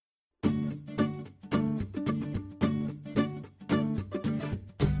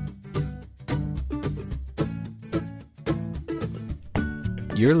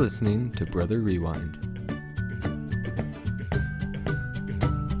You're listening to Brother Rewind.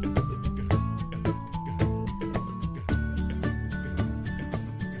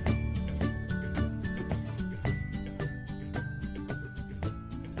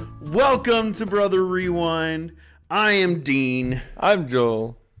 Welcome to Brother Rewind. I am Dean. I'm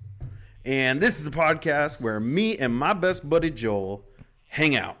Joel. And this is a podcast where me and my best buddy Joel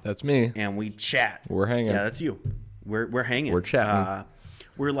hang out. That's me. And we chat. We're hanging. Yeah, that's you. We're hanging. We're chatting.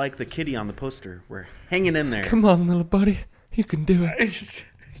 We're like the kitty on the poster. We're hanging in there. Come on, little buddy. You can do it.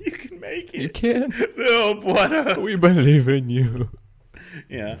 You can make it. You can. No, what? We believe in you.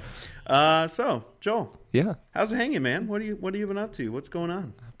 Yeah. So, Joel. Yeah. How's it hanging, man? What are you been up to? What's going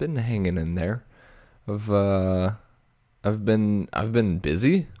on? I've been hanging in there. I've been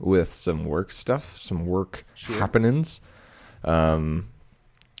busy with some work stuff, some work happenings. Let's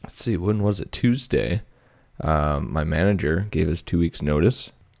see, when was it? Tuesday. My manager gave us 2 weeks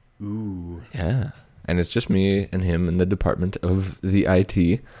notice. Ooh. Yeah. And it's just me and him in the department of the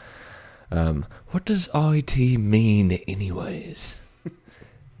IT. What does IT mean anyways?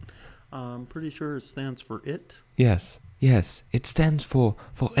 I'm pretty sure it stands for it. Yes. It stands for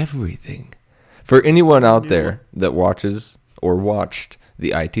everything. For anyone out there that watches or watched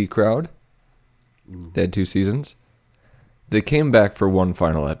the IT Crowd, they had 2 seasons. They came back for one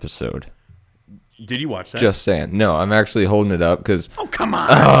final episode. Did you watch that? Just saying. No, I'm actually holding it up because... Oh, come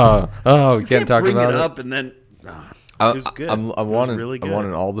on. We can't talk about it. Bring it up and then... it was good. I wanted really good. I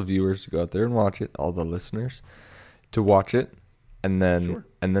wanted all the viewers to go out there and watch it, all the listeners to watch it, and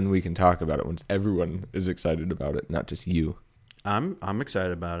then we can talk about it once everyone is excited about it, not just you. I'm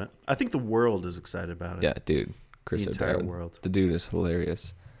excited about it. I think the world is excited about it. Yeah, dude. Chris The entire O'Dowd. world. The dude is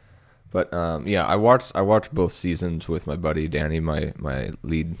hilarious. But yeah, I watched both seasons with my buddy Danny, my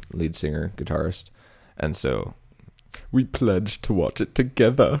lead singer, guitarist. And so we pledged to watch it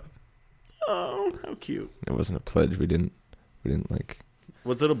together. Oh, how cute. It wasn't a pledge. We didn't like...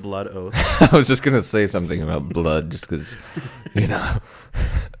 Was it a blood oath? I was just going to say something about blood just because, you know.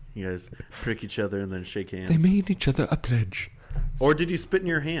 You guys prick each other and then shake hands. They made each other a pledge. Or did you spit in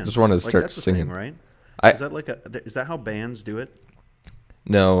your hands? Just wanted to start that's singing. The thing, right? I- Is that how bands do it?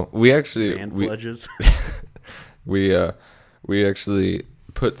 No, we actually... Band pledges? We actually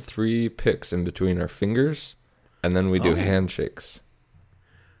put 3 picks in between our fingers, and then we do handshakes.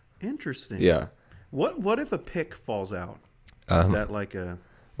 Interesting. Yeah. What if a pick falls out? Is that like a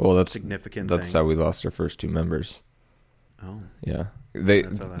significant that's thing? how we lost our first 2 members. Oh. Yeah.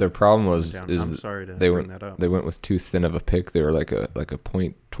 That's how that Their problem was went down. is I'm sorry to they bring went that up. they went with too thin of a pick. They were like a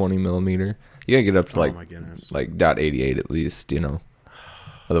 .20 millimeter. You gotta get up to Oh my goodness. like .88 at least, you know.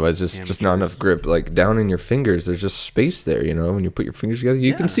 Otherwise, just not enough Amateurs. grip. Like down in your fingers, there's just space there, you know. When you put your fingers together,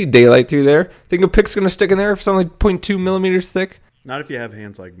 you can see daylight through there. Think a pick's gonna stick in there if it's only 0.2 millimeters thick? Not if you have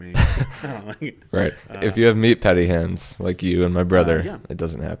hands like me. Right. If you have meat patty hands like you and my brother, yeah. it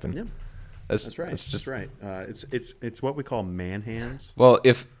doesn't happen. Yeah. That's right. That's right. It's what we call man hands. Well,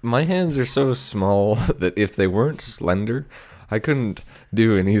 if my hands are so small that if they weren't slender, I couldn't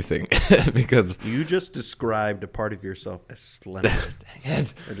do anything because You just described a part of yourself as slender. Dang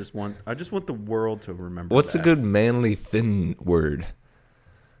it. I just want the world to remember. What's that. a good manly thin word?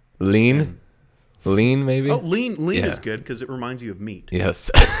 Lean? Lean, maybe? Oh, lean Yeah. is good because it reminds you of meat.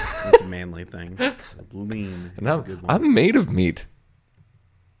 Yes. That's a manly thing. So lean is Now, a good one. I'm made of meat.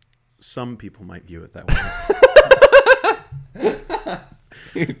 Some people might view it that way.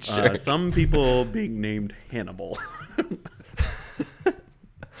 You jerk. Some people being named Hannibal.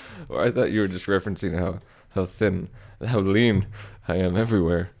 Or I thought you were just referencing how thin, how lean I am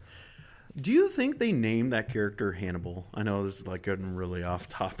everywhere. Do you think they named that character Hannibal? I know this is like getting really off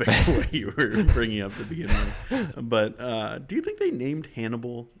topic what you were bringing up at the beginning, but do you think they named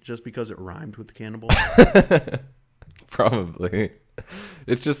Hannibal just because it rhymed with cannibal? Probably.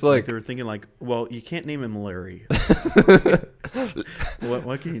 It's just Like like they were thinking, like, well, you can't name him Larry.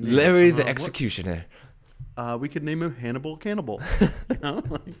 what can you name Larry him? the Executioner. We could name him Hannibal Cannibal. You know,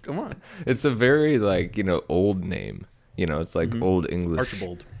 like, come on, It's a very like, you know, old name. You know, it's like old English.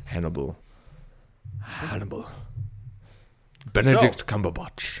 Archibald. Hannibal. Benedict So-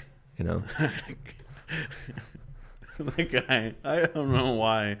 Cumberbatch. You know? That guy. I don't know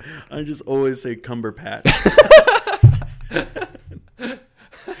why. I just always say Cumberpatch.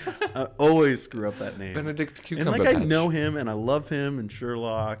 I always screw up that name. Benedict And Cumberbatch. like I know him and I love him and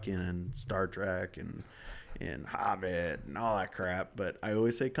Sherlock and Star Trek and Hobbit and all that crap, but I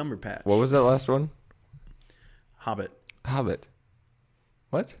always say Cumberpatch. What was that last one? Hobbit. Hobbit.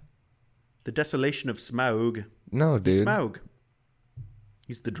 What? The Desolation of Smaug. No, dude. Smaug.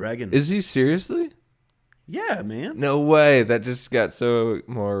 He's the dragon. Is he seriously? Yeah, man. No way. That just got so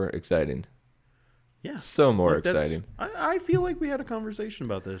more exciting. Yeah. So more Like, that's- exciting. I feel like we had a conversation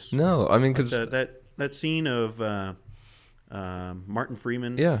about this. No, I mean, Like because that scene of Martin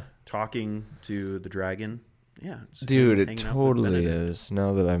Freeman yeah, talking to the dragon. Yeah, it's dude, it hanging out with totally Benedict. is.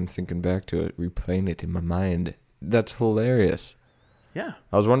 Now that I'm thinking back to it, replaying it in my mind, that's hilarious. Yeah,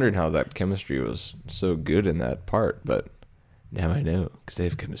 I was wondering how that chemistry was so good in that part, but now I know because they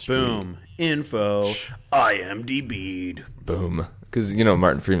have chemistry. boom, info, IMDb'd. Boom. Because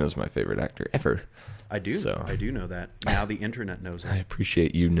Martin Freeman is my favorite actor ever. I do, So. I do know that. Now the internet knows I it.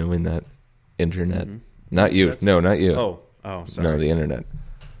 appreciate you knowing that. Internet, Mhm. not you. That's- No, not you. Oh, sorry. no, the internet.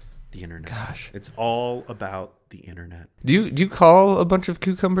 The internet. Gosh. It's all about the internet. Do you call a bunch of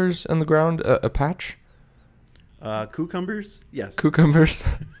cucumbers on the ground a patch? Cucumbers? Yes. Cucumbers.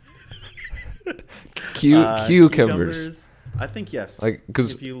 Cucumbers. Cucumbers, I think yes. Like,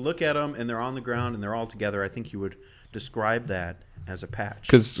 because if you look at them and they're on the ground and they're all together, I think you would describe that as a patch.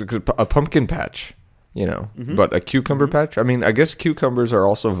 a pumpkin patch, Mhm. but a cucumber patch. I mean, I guess cucumbers are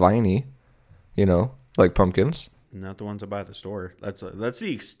also viney, like pumpkins. Not the ones I buy at the store. That's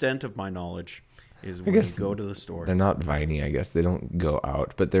the extent of my knowledge. Is when guess you go to the store. They're not viney, I guess. They don't go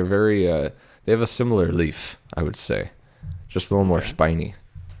out, but they're very. They have a similar leaf, I would say, just a little more Okay. spiny.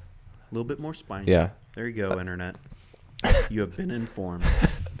 A little bit more spiny. Yeah, There you go, internet. You have been informed.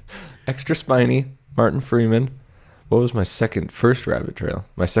 extra spiny. Martin Freeman. What was my first rabbit trail?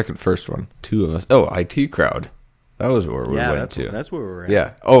 My first one. Two of us. Oh, IT crowd. That was where we Yeah, went to. that's where we're at.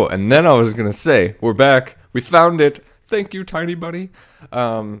 Yeah. Oh, and then I was gonna say, we're back. We found it. Thank you, tiny buddy.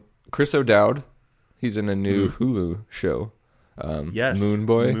 Chris O'Dowd. He's in a new Hulu show. Yes. Moon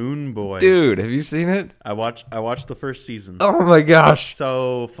Boy. Moon Boy. Dude, have you seen it? I watched the first season. Oh my gosh.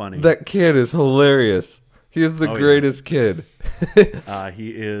 So funny. That kid is hilarious. He is the Oh, yeah. greatest kid. He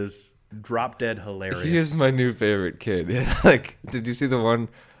is drop dead hilarious. He is my new favorite kid. Like, did you see the one?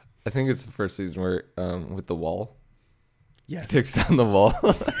 I think it's the first season where with the wall. Yes. Takes down the wall.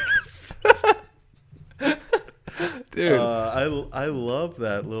 Dude. I love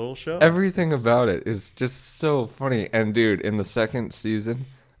that little show. Everything about it is just so funny. And dude, in the second season,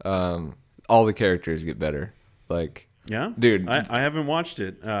 all the characters get better. Like, Yeah, dude. I haven't watched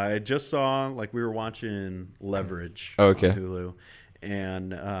it. I just saw we were watching Leverage Okay. on Hulu,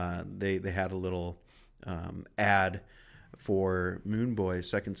 and they had a little ad for Moon Boy's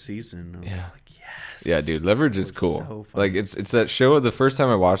second season. I was Yeah. like, yes. Yeah, dude, Leverage is was cool. so fun. Like it's that show. The first time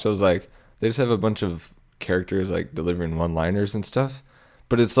I watched, I was like, they just have a bunch of characters like delivering one-liners and stuff,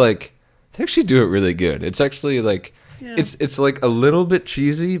 but it's like they actually do it really good. It's actually like Yeah. it's like a little bit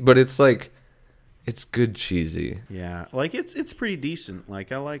cheesy, but it's like it's good cheesy. Yeah, like it's pretty decent.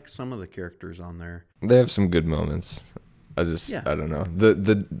 Like I like some of the characters on there. They have some good moments. I don't know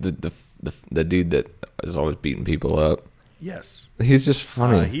the dude that is always beating people up. Yes, He's just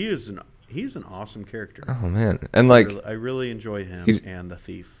funny. he's an awesome character. Oh man, and like I really enjoy him he's- and the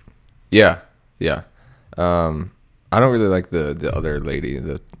thief. yeah. I don't really like the other lady,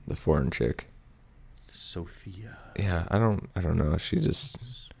 the foreign chick. Sophia. Yeah, I don't know. She's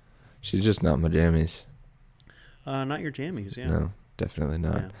just not my jammies. Not your jammies. Yeah. No, definitely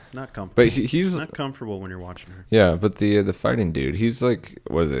not. Yeah, not comfortable. But he's not comfortable when you're watching her. yeah. But the fighting dude, he's like,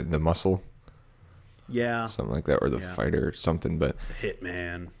 what is it? The muscle, Yeah, something like that, or the Yeah. fighter or something. But the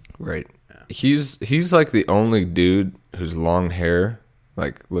hitman. right, Yeah. he's like the only dude whose long hair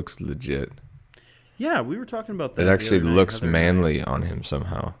like looks legit. Yeah, we were talking about that. It the actually other night, looks Heather and manly on him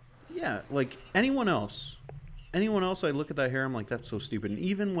somehow. I. Yeah, like anyone else, I look at that hair, I'm like, that's so stupid. And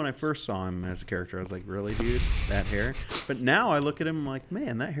even when I first saw him as a character, I was like, really, dude, that hair? But now I look at him like,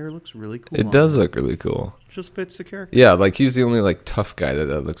 man, that hair looks really cool. It on does him. look really cool. Just fits the character. Yeah, like he's the only like tough guy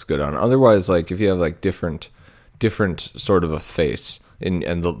that looks good on. Otherwise, like if you have like different sort of a face and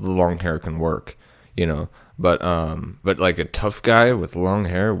the long hair can work, But like a tough guy with long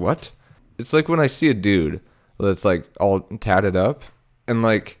hair, what? It's like when I see a dude that's like all tatted up and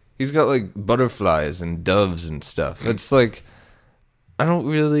like he's got like butterflies and doves and stuff. It's like I don't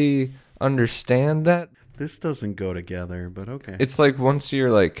really understand that. This doesn't go together, but okay. It's like once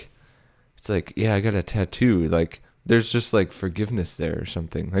you're like, it's like, yeah, I got a tattoo. Like, there's just like forgiveness there or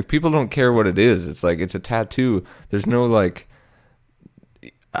something. Like, people don't care what it is. It's like, it's a tattoo. There's no like,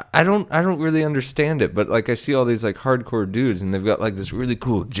 I don't really understand it. But like, I see all these like hardcore dudes and they've got like this really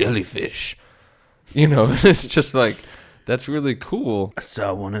cool jellyfish. It's just like, that's really cool. I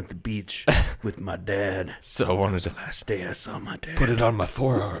saw one at the beach with my dad. So I wanted to Last day I saw my dad. put it on my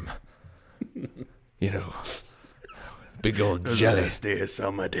forearm. Big old jelly. Last day I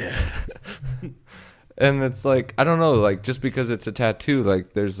saw my dad. And it's like, I don't know, like, just because it's a tattoo,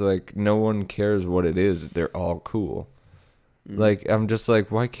 like, there's, like, no one cares what it is. They're all cool. Like, I'm just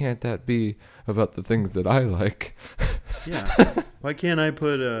like, why can't that be about the things that I like? Yeah. Why can't I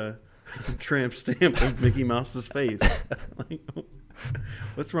put a tramp stamp of Mickey Mouse's face? Like,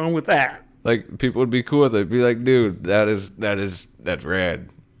 what's wrong with that? Like, people would be cool with it. Be like, dude, that's rad.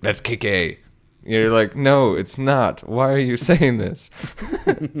 That's kick-A. You're like, no, it's not. Why are you saying this?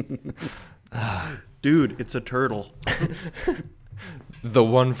 Dude, it's a turtle. The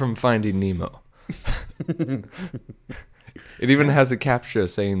one from Finding Nemo. It even has a captcha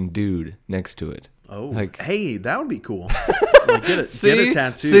saying dude next to it. Oh, like, hey, that would be cool. Like, get a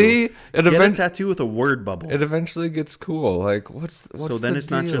tattoo. See? Get a tattoo with a word bubble. It eventually gets cool. Like, what's so then the it's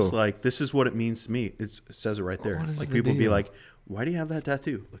not deal? just like, this is what it means to me. It says it right there. What is Like, the people be deal? like, why do you have that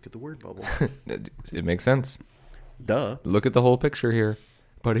tattoo? Look at the word bubble. It makes sense. Duh. Look at the whole picture here,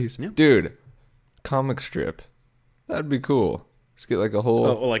 buddies. Yeah. Dude, comic strip. That'd be cool. Just get like a whole...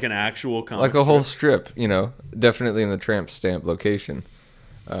 Oh, like an actual comic like a whole strip. strip, you know, definitely in the tramp stamp location.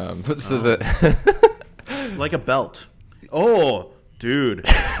 So that Like a belt. Oh, dude.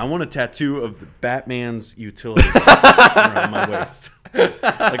 I want a tattoo of Batman's utility belt around my waist.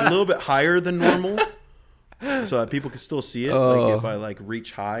 Like a little bit higher than normal, so that people could still see it. Like if I like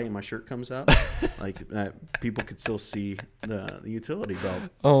reach high and my shirt comes out, like people could still see the utility belt.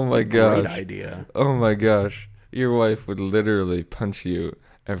 oh my gosh, Great idea. oh my gosh, your wife would literally punch you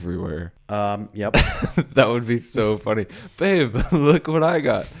everywhere. Yep. That would be so funny, babe. Look what I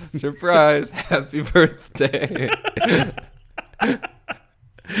got! Surprise! Happy birthday!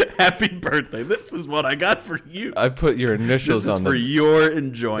 Happy birthday. This is what I got for you. I put your initials This is on for the your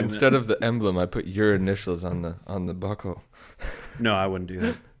enjoyment. instead of the emblem. I put your initials on the buckle. No, I wouldn't do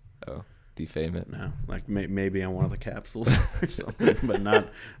that. Oh, defame it. No, like maybe on one of the capsules or something, but not.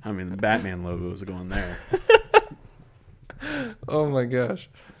 I mean, the Batman logo is going there. Oh my gosh.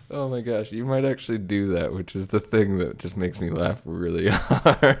 Oh my gosh. You might actually do that, which is the thing that just makes me laugh really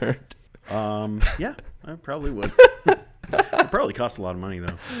hard. Yeah, I probably would. It probably costs a lot of money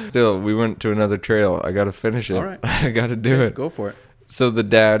though. Still, we went to another trail. I gotta finish it. All right. I gotta do it. Go for it. So the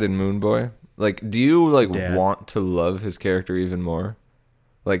dad in Moon Boy, like, do you like Dad. want to love his character even more?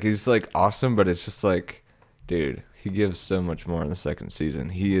 Like, he's like awesome, but it's just like, dude, he gives so much more in the second season.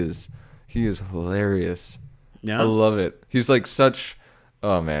 He is hilarious. Yeah. I love it. He's like such.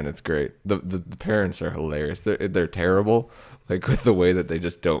 Oh man, it's great. The parents are hilarious. They're terrible, like with the way that they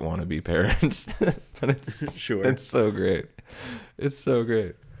just don't want to be parents. But it's Sure. It's so great. It's so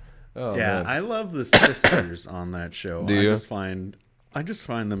great. Oh Yeah, man. I love the sisters on that show. Do you? I just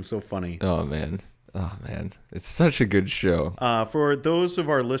find them so funny. Oh man. Oh man. It's such a good show. For those of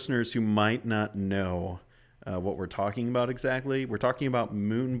our listeners who might not know what we're talking about exactly, we're talking about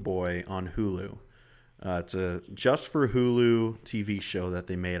Moon Boy on Hulu. It's a just for Hulu TV show that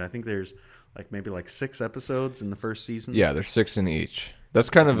they made. I think there's maybe 6 episodes in the first season. Yeah, there's 6 in each.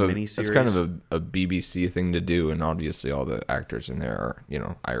 That's kind of a Miniseries. BBC thing to do, and obviously all the actors in there are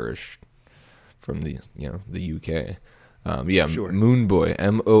Irish from the the UK. Yeah, Sure. Moon Boy,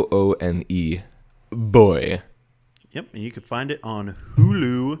 Moone boy. Yep, and you can find it on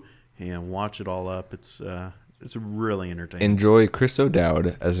Hulu and watch it all up. It's really entertaining. Enjoy Chris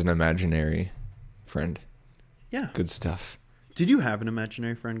O'Dowd as an imaginary friend. Yeah. Good stuff. Did you have an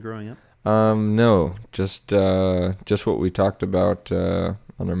imaginary friend growing up? No, just what we talked about on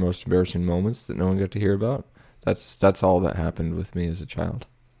our most embarrassing moments that no one got to hear about. That's all that happened with me as a child.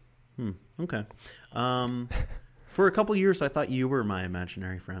 Okay. For a couple years, I thought you were my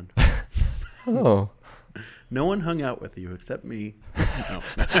imaginary friend. Oh, No one hung out with you except me. No,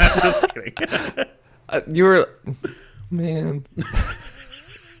 just kidding. you were, man.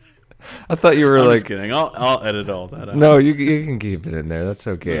 I thought you were I'm like, just kidding. I'll edit all that out. no, you can keep it in there. That's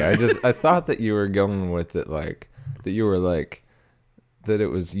okay. I thought that you were going with it like that. You were like that it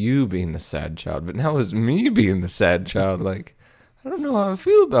was you being the sad child, but now it's me being the sad child. Like, I don't know how I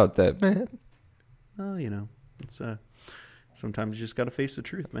feel about that, man. Well, it's sometimes you just got to face the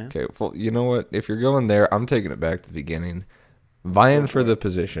truth, man. Okay, well, you know what? If you're going there, I'm taking it back to the beginning. Vying for the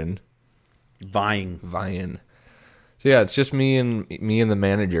position. Vying. So yeah, it's just me and the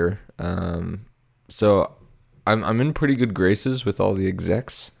manager. So I'm in pretty good graces with all the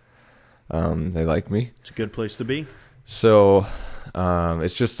execs. They like me. It's a good place to be. So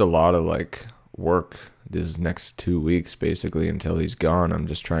it's just a lot of work this next 2 weeks basically until he's gone. I'm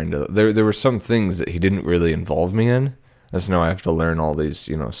just trying to. There were some things that he didn't really involve me in. So now I have to learn all these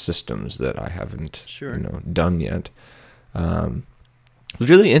systems that I haven't Sure. done yet. It was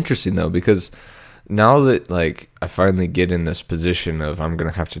really interesting though because now that like I finally get in this position of I'm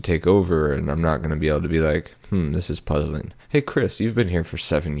gonna have to take over, and I'm not gonna be able to be like, this is puzzling. Hey, Chris, you've been here for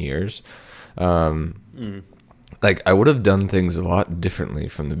 7 years. Like I would have done things a lot differently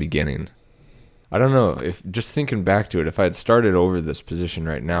from the beginning. I don't know, if just thinking back to it, if I had started over this position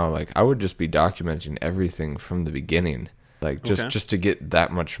right now, like I would just be documenting everything from the beginning. Like just to get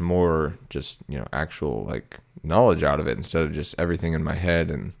that much more just, actual like knowledge out of it instead of just everything in my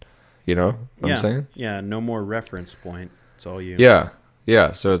head, and you know what I'm saying? Yeah, no more reference point. It's all you.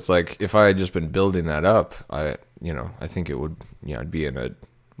 Yeah. So it's like if I had just been building that up, I think it would, I'd be in a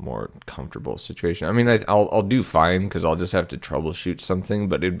more comfortable situation. I mean, I'll do fine because I'll just have to troubleshoot something,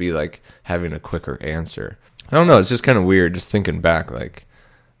 but it'd be like having a quicker answer. I don't know. It's just kind of weird just thinking back, like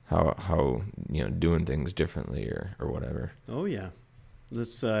how doing things differently or whatever. Oh yeah,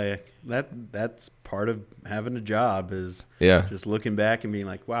 that's part of having a job is just looking back and being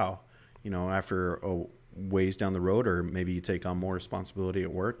like, wow, after a ways down the road, or maybe you take on more responsibility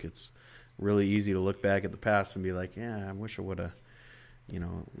at work, it's really easy to look back at the past and be like, yeah, I wish I would have,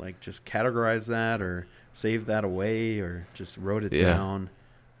 like just categorized that or saved that away or just wrote it down,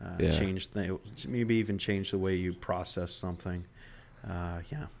 maybe even change the way you process something.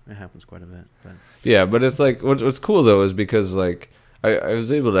 It happens quite a bit. But it's like what's cool though is because like I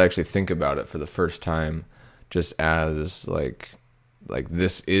was able to actually think about it for the first time, just as like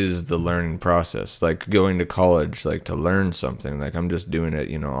this is the learning process, like going to college, like to learn something. Like I'm just doing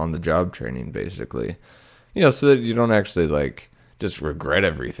it, on the job training basically, so that you don't actually like just regret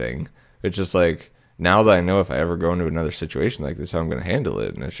everything. It's just like now that I know if I ever go into another situation like this, how I'm going to handle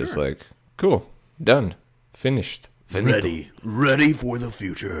it, and it's just like cool, done, finished. Ready for the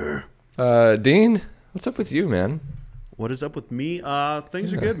future. Dean, what's up with you, man? What is up with me?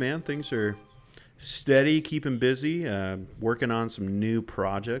 Things are good, man. Things are steady, keeping busy, working on some new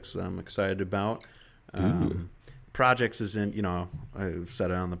projects I'm excited about. Projects isn't, I've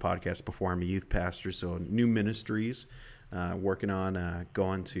said it on the podcast before, I'm a youth pastor, so new ministries, working on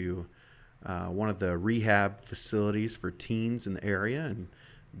going to one of the rehab facilities for teens in the area and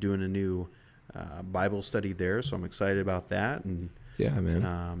doing a new Bible study there, so I'm excited about that. And yeah,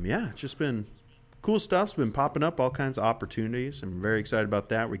 man. It's just been cool stuff's been popping up, all kinds of opportunities. I'm very excited about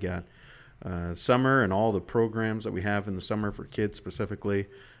that. We got summer and all the programs that we have in the summer for kids specifically,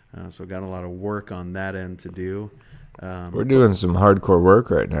 so got a lot of work on that end to do. We're doing some hardcore work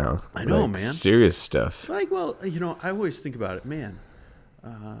right now. I know, like, man. Serious stuff. Like, well, I always think about it, man.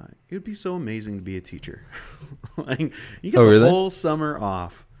 It would be so amazing to be a teacher. Like, you get the whole summer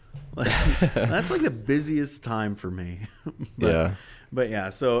off. Like, that's like the busiest time for me. But yeah,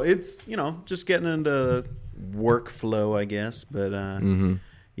 so it's, just getting into workflow, I guess. But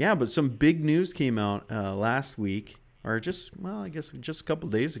but some big news came out last week, or I guess just a couple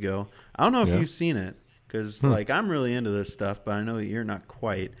days ago. I don't know if you've seen it, because like I'm really into this stuff, but I know you're not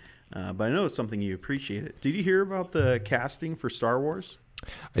quite. But I know it's something you appreciate. Did you hear about the casting for Star Wars?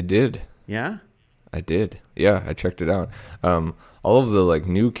 I did. Yeah? I did. Yeah, I checked it out. All of the like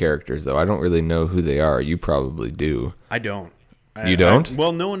new characters, though, I don't really know who they are. You probably do. I don't. You don't?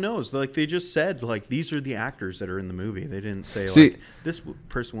 Well, no one knows. Like they just said, like these are the actors that are in the movie. They didn't say like this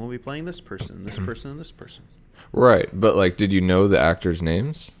person will be playing this person, this person, and this person. Right, but like, did you know the actors'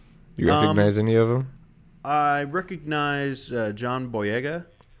 names? Do you recognize any of them? I recognize John Boyega.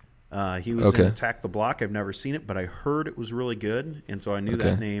 He was in Attack the Block. I've never seen it, but I heard it was really good, and so I knew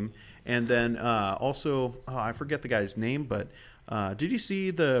that name. And then also, I forget the guy's name, but did you see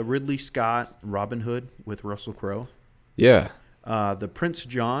the Ridley Scott Robin Hood with Russell Crowe? Yeah. The Prince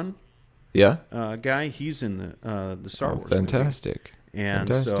John guy, he's in the Star Wars fantastic. movie.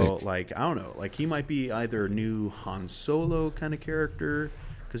 And so, like, I don't know. Like, he might be either a new Han Solo kind of character,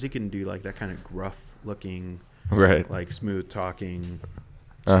 because he can do, like, that kind of gruff-looking, like, smooth-talking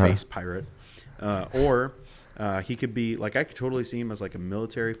space pirate. Or he could be, like, I could totally see him as, like, a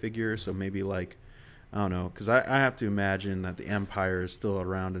military figure, so maybe, like, I don't know, because I have to imagine that the Empire is still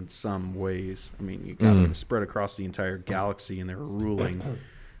around in some ways. I mean, you got them spread across the entire galaxy, and they're ruling.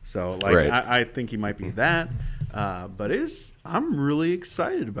 So, like, I think he might be that. But I'm really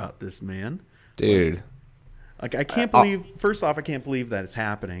excited about this, man. Dude. Like, I can't believe, first off, I can't believe that it's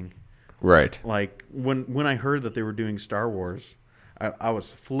happening. Right. Like, when I heard that they were doing Star Wars, I was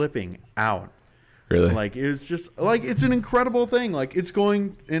flipping out. Really? Like, it was just, like, it's an incredible thing. Like, it's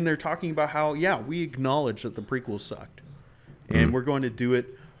going, and they're talking about how, we acknowledge that the prequel sucked. And we're going to do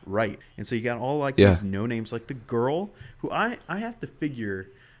it right. And so you got all, like, these no-names. Like, the girl, who I have to figure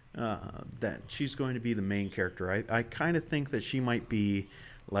that she's going to be the main character. I kind of think that she might be,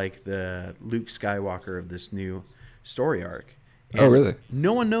 like, the Luke Skywalker of this new story arc. Oh, really?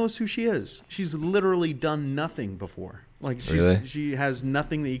 No one knows who she is. She's literally done nothing before. Like she has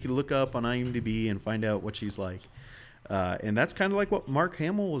nothing that you can look up on IMDb and find out what she's like. And that's kind of like what Mark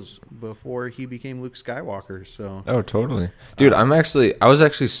Hamill was before he became Luke Skywalker. So. Oh, totally, dude. I was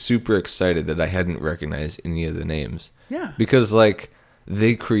actually super excited that I hadn't recognized any of the names. Yeah. Because like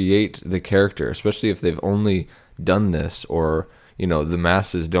they create the character, especially if they've only done this, or the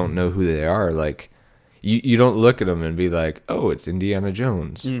masses don't know who they are. Like you don't look at them and be like, oh, it's Indiana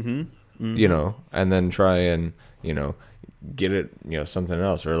Jones, and then try and get it, something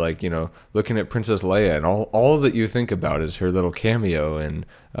else, or like, looking at Princess Leia and all that you think about is her little cameo in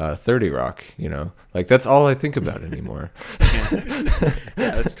 30 Rock, like that's all I think about anymore. Yeah,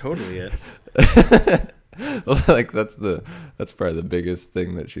 that's totally it. Like that's probably the biggest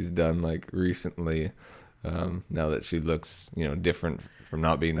thing that she's done like recently, now that she looks, different from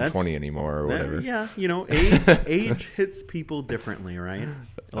not being 20 anymore or whatever. Yeah, age hits people differently, right?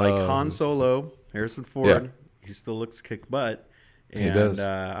 Like Han Solo, Harrison Ford. Yeah. He still looks kick butt, and he does.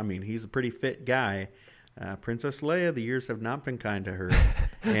 He's a pretty fit guy. Princess Leia, the years have not been kind to her,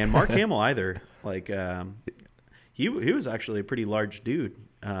 and Mark Hamill either. Like, he was actually a pretty large dude.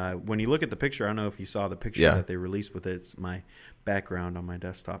 When you look at the picture, I don't know if you saw the picture that they released with it. It's my background on my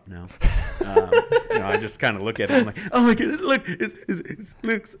desktop now. I just kind of look at it and I'm like, oh my goodness, look, it's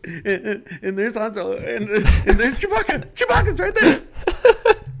Luke's, and there's Han Solo, and there's Chewbacca. Chewbacca's right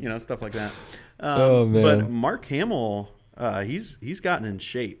there. Stuff like that. Oh man! But Mark Hamill, he's gotten in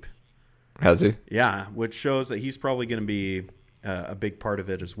shape. Has he? Yeah, which shows that he's probably going to be a big part of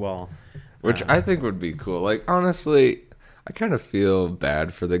it as well. Which I think would be cool. Like honestly, I kind of feel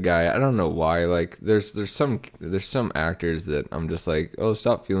bad for the guy. I don't know why. Like there's some actors that I'm just like, oh,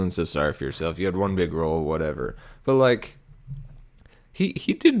 stop feeling so sorry for yourself. You had one big role, whatever. But like, he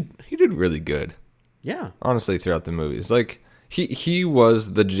did really good. Yeah. Honestly, throughout the movies, like. He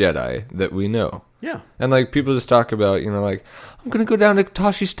was the Jedi that we know. Yeah. And, like, people just talk about, like, I'm going to go down to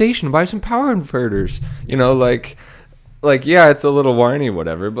Tosche Station and buy some power inverters. Yeah, it's a little whiny,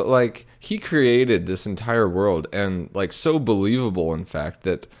 whatever. But, like, he created this entire world and, like, so believable, in fact,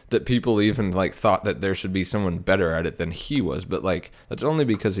 that people even, like, thought that there should be someone better at it than he was. But, like, that's only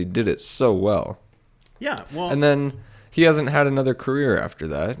because he did it so well. Yeah, well. And then he hasn't had another career after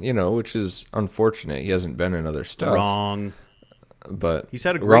that, which is unfortunate. He hasn't been in other stuff. Wrong. But he's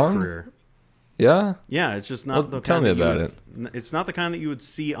had a great career. Yeah? Yeah, it's just not the kind tell me about it. It's not the kind that you would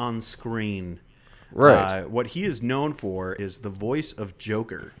see on screen. Right. What he is known for is the voice of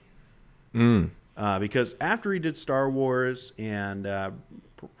Joker. Because after he did Star Wars and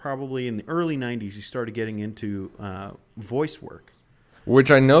probably in the early 90s, he started getting into voice work.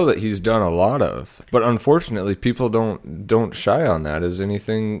 Which I know that he's done a lot of, but unfortunately, people don't shy on that as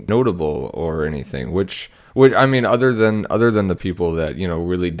anything notable or anything. Which I mean, other than the people that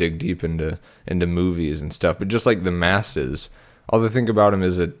really dig deep into movies and stuff, but just like the masses, all they think about him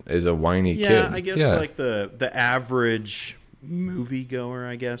is a whiny kid. Yeah, I guess like the average moviegoer,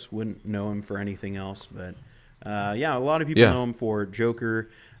 I guess, wouldn't know him for anything else. But a lot of people know him for Joker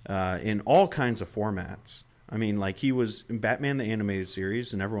in all kinds of formats. I mean, like he was in Batman the Animated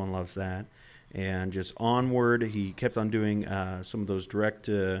Series, and everyone loves that. And just onward, he kept on doing some of those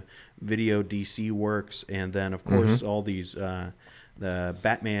direct-to-video DC works. And then, of course, all these the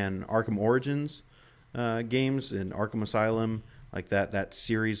Batman Arkham Origins games and Arkham Asylum, like that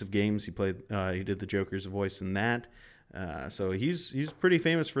series of games. He played. He did the Joker's voice in that. So he's pretty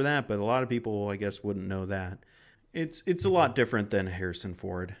famous for that, but a lot of people, I guess, wouldn't know that. It's a lot different than Harrison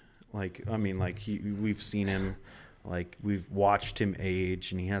Ford. We've seen him, like we've watched him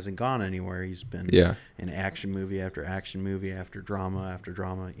age, and he hasn't gone anywhere. He's been in action movie after action movie after drama,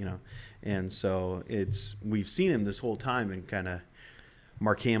 and so we've seen him this whole time. And kind of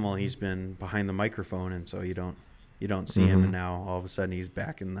Mark Hamill, he's been behind the microphone, and so you don't see him, and now all of a sudden he's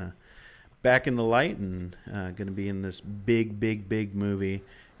back in the light and going to be in this big movie,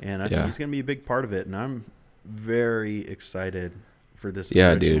 and I think he's going to be a big part of it, and I'm very excited for this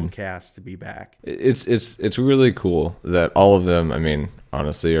original cast to be back. It's really cool that all of them, I mean,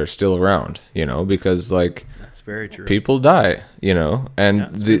 honestly, are still around, because like that's very true. People die, and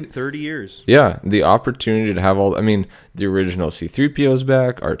it's been 30 years. Yeah, the opportunity to have the original C-3PO's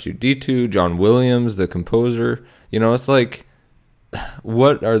back, R2-D2, John Williams, the composer, it's like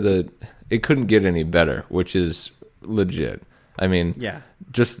it couldn't get any better, which is legit. I mean,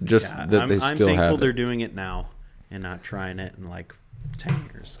 just that they still have it. I'm thankful they're doing it now and not trying it in like 10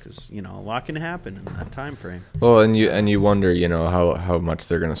 years, because a lot can happen in that time frame. Well, and you wonder, how much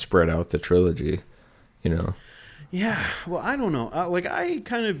they're going to spread out the trilogy, Yeah, well, I don't know. I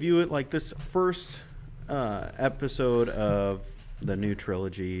kind of view it like this first episode of the new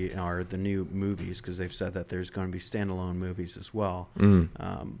trilogy or the new movies, because they've said that there's going to be standalone movies as well.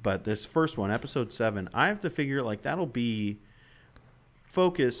 But this first one, episode 7, I have to figure like that'll be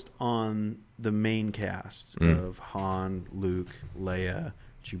focused on the main cast of Han, Luke, Leia,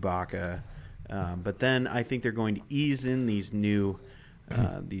 Chewbacca. But then I think they're going to ease in these new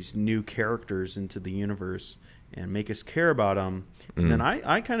characters into the universe and make us care about them. And then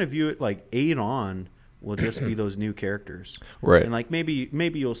I kind of view it like 8 on will just be those new characters. Right. And like maybe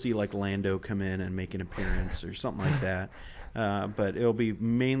you'll see like Lando come in and make an appearance or something like that. But it'll be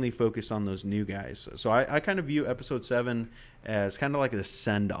mainly focused on those new guys. So I kind of view episode 7 as kind of like a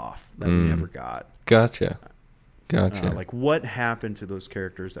send-off that we never got. Gotcha. Like what happened to those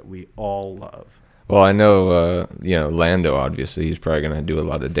characters that we all love? Well, I know, Lando, obviously, he's probably going to do a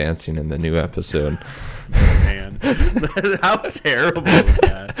lot of dancing in the new episode. Man, how terrible is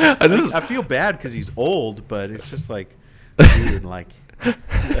that? I feel bad because he's old, but it's just like, dude, like,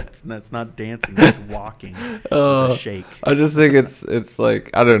 that's not dancing, that's walking with a shake. I just think it's like,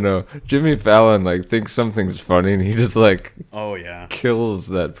 I don't know, Jimmy Fallon, like, thinks something's funny, and he just, like, oh yeah, kills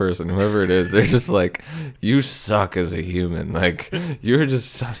that person, whoever it is. They're just like, you suck as a human. Like, you're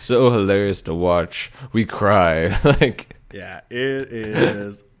just so hilarious to watch. We cry. Like, yeah, it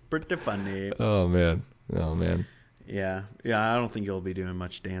is pretty funny. Oh, man. Yeah, I don't think you'll be doing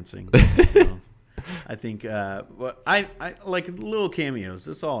much dancing. So. I think I like little cameos.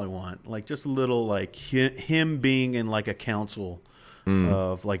 That's all I want. Like just a little like him being in like a council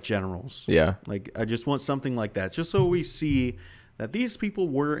of like generals. Yeah. Like I just want something like that, just so we see that these people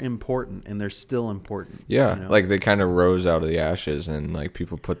were important and they're still important. Yeah, like they kind of rose out of the ashes, and like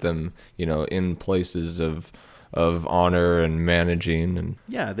people put them, in places of honor and managing, and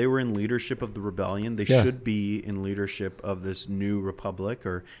yeah, they were in leadership of the rebellion. They should be in leadership of this new republic,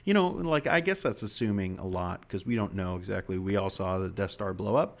 or like I guess that's assuming a lot because we don't know exactly. We all saw the Death Star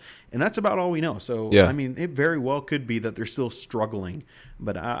blow up, and that's about all we know. So yeah. I mean, it very well could be that they're still struggling,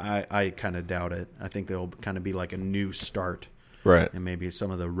 but I kind of doubt it. I think they'll kind of be like a new start, right? And maybe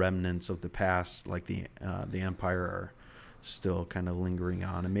some of the remnants of the past, like the Empire, are still kind of lingering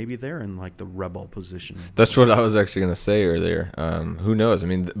on, and maybe they're in like the rebel position. That's what I was actually going to say earlier. Who knows? I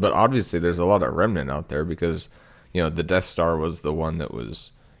mean, but obviously there's a lot of remnant out there because, the Death Star was the one that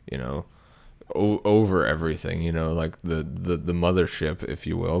was, over everything, like the mothership, if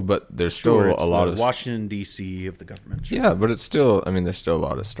you will. But there's still a lot of Washington D.C. of the government. Sure. Yeah, but it's still, there's still a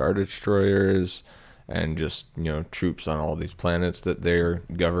lot of Star Destroyers and just, troops on all these planets that they're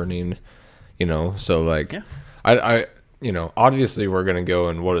governing, so like, yeah. I obviously we're going to go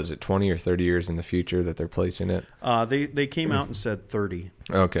in, 20 or 30 years in the future that they're placing it? They came out and said 30.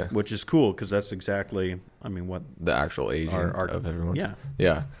 Okay. Which is cool because that's exactly, what the actual age of everyone. Yeah.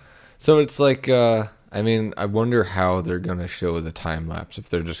 Yeah. So it's like, I wonder how they're going to show the time lapse, if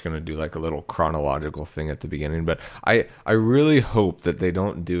they're just going to do like a little chronological thing at the beginning. But I really hope that they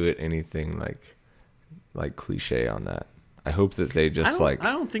don't do it anything like cliche on that. I hope that they just I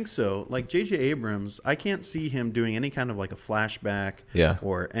don't think so. Like J.J. Abrams, I can't see him doing any kind of like a flashback,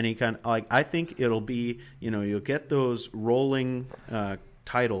 or any kind of, like, I think it'll be, you'll get those rolling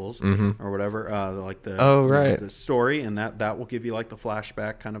titles or whatever, like the the story, and that will give you like the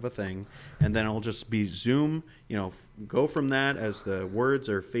flashback kind of a thing, and then it'll just be zoom, go from that as the words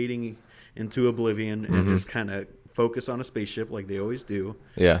are fading into oblivion, and just kind of focus on a spaceship like they always do.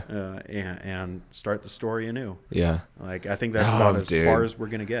 Yeah. And start the story anew. Yeah. Like, I think that's about as far as we're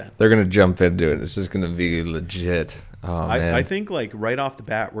going to get. They're going to jump into it. It's just going to be legit. Oh, man. I think, like, right off the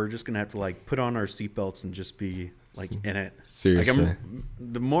bat, we're just going to have to, like, put on our seatbelts and just be, like, in it. Seriously. Like,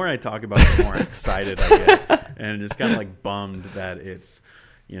 the more I talk about it, the more excited I get. And it's kind of, like, bummed that it's,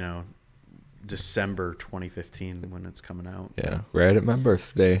 December 2015 when it's coming out. Yeah. Right at my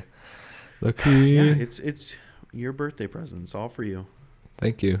birthday. Lucky. Yeah, it's your birthday present. It's all for you.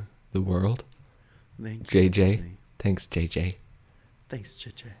 Thank you, the world. Thank you, JJ. Disney. Thanks, JJ. Thanks,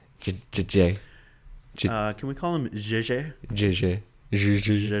 JJ. JJ. Can we call him JJ? JJ.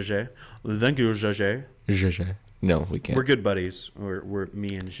 JJ. Thank you, JJ. JJ. No, we can't. We're good buddies. We're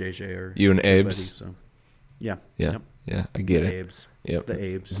me and JJ are you and good Abes. buddies, so. Yeah. Yeah. Yep. Yeah, I get the it. Abes. Yep. The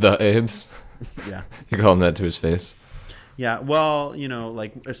Abes. The Abes. Yeah. You call him that to his face. Yeah. Well,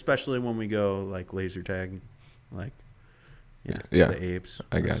 like, especially when we go like laser tag, like, yeah. The Abes.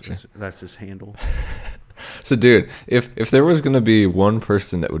 I gotcha. That's his handle. So, dude, if there was going to be one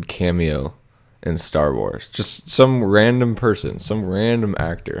person that would cameo in Star Wars, just some random person, some random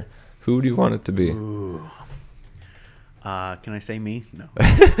actor, who do you want it to be? Ooh. Can I say me? No.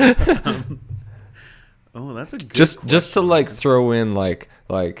 Oh, that's a good just question. to like throw in like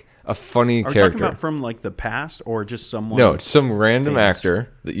a funny Are we character. talking about from like the past or just someone? No, some random famous? actor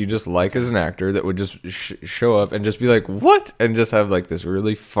that you just like as an actor that would just show up and just be like, "What?" and just have like this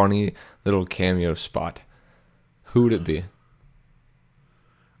really funny little cameo spot. Who would it be?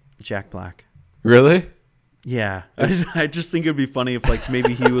 Jack Black. Really? Yeah, I just think it'd be funny if like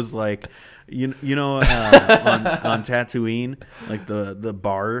maybe he was like, on Tatooine, like the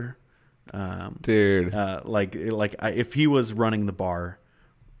bar, Dude. if he was running the bar,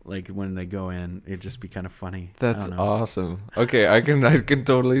 like when they go in, it'd just be kind of funny. That's awesome. Okay, I can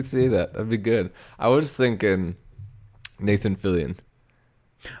totally see that. That'd be good. I was thinking Nathan Fillion.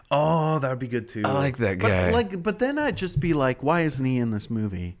 Oh, that would be good too. I like that guy. But then I'd just be like, why isn't he in this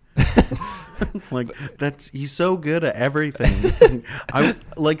movie? He's so good at everything.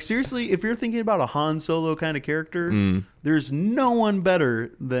 Seriously, if you're thinking about a Han Solo kind of character, there's no one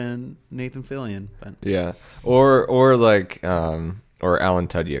better than Nathan Fillion. But. Yeah, or Alan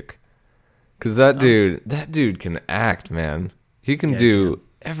Tudyk, because that dude can act, man. He can do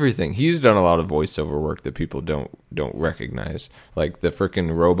everything. He's done a lot of voiceover work that people don't recognize, like the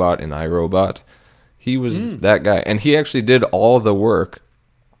freaking robot in iRobot. He was that guy, and he actually did all the work,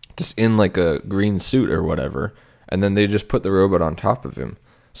 just in like a green suit or whatever, and then they just put the robot on top of him.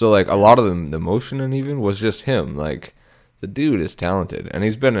 So like a lot of the motion and even was just him. Like the dude is talented, and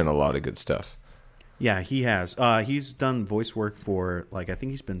he's been in a lot of good stuff. Yeah, he has. He's done voice work for, I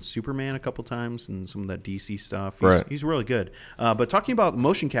think he's been Superman a couple times and some of that DC stuff. He's really good. But talking about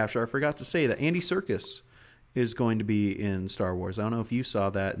motion capture, I forgot to say that Andy Serkis is going to be in Star Wars. I don't know if you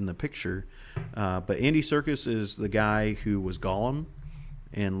saw that in the picture, but Andy Serkis is the guy who was Gollum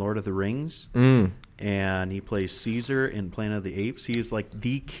in Lord of the Rings, and he plays Caesar in Planet of the Apes. He is like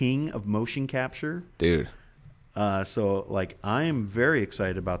the king of motion capture. Dude. So I'm very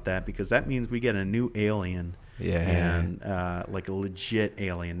excited about that because that means we get a new alien. Yeah. And like a legit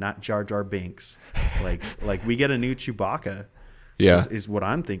alien, not Jar Jar Binks. like we get a new Chewbacca. Yeah. Is what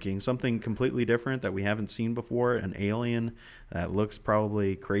I'm thinking. Something completely different that we haven't seen before. An alien that looks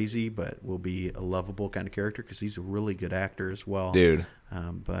probably crazy, but will be a lovable kind of character because he's a really good actor as well. Dude.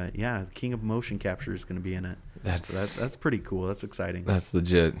 But yeah, the King of Motion Capture is going to be in it. That's pretty cool. That's exciting. That's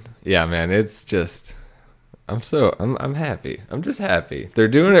legit. Yeah, man. It's just... I'm happy. I'm just happy. They're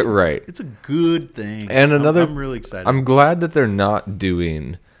doing it right. It's a good thing. And I'm really excited. I'm glad that they're not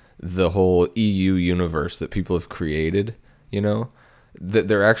doing the whole EU universe that people have created, that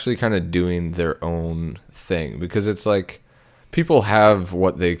they're actually kind of doing their own thing, because it's like people have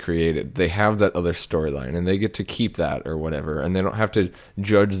what they created. They have that other storyline and they get to keep that or whatever, and they don't have to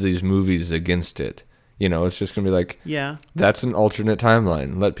judge these movies against it. It's just going to be like, yeah, that's an alternate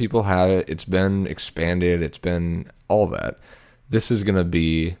timeline. Let people have it. It's been expanded. It's been all that. This is going to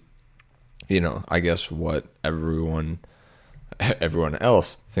be, I guess what everyone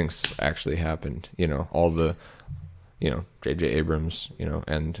else thinks actually happened. All the, J.J. Abrams,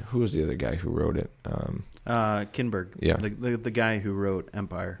 and who was the other guy who wrote it? Kinberg. Yeah. The guy who wrote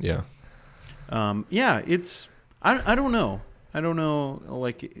Empire. Yeah. It's, I don't know. I don't know,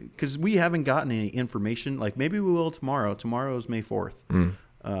 because we haven't gotten any information. Maybe we will tomorrow. Tomorrow is May 4th.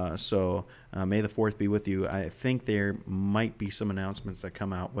 So May the 4th be with you. I think there might be some announcements that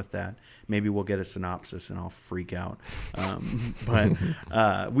come out with that. Maybe we'll get a synopsis and I'll freak out.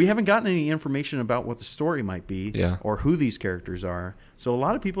 But we haven't gotten any information about what the story might be or who these characters are. So a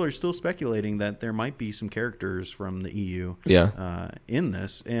lot of people are still speculating that there might be some characters from the EU in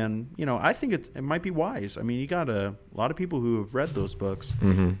this. And, I think it might be wise. I mean, you got a lot of people who have read those books.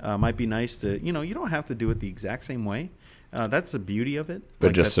 Might be nice to, you don't have to do it the exact same way. That's the beauty of it.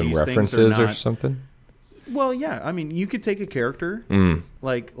 But just some references or something? Well, yeah. I mean, you could take a character,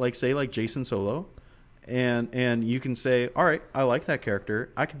 like Jason Solo, and you can say, all right, I like that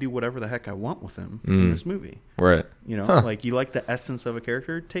character. I could do whatever the heck I want with him in this movie. Right. You like the essence of a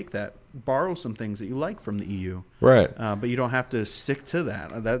character, take that. Borrow some things that you like from the EU. Right. But you don't have to stick to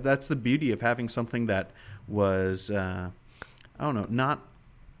that. That's the beauty of having something that was, not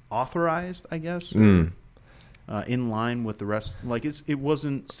authorized, I guess. In line with the rest, it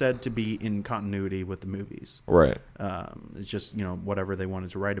wasn't said to be in continuity with the movies. Right. It's just whatever they wanted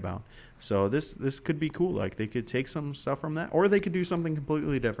to write about. So this could be cool. They could take some stuff from that, or they could do something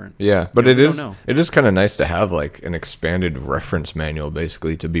completely different. Yeah, but it is kind of nice to have an expanded reference manual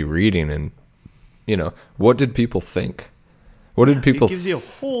basically to be reading, and what did people think? What did people? It gives you a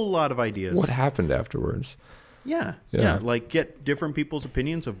whole lot of ideas. What happened afterwards? Yeah. Get different people's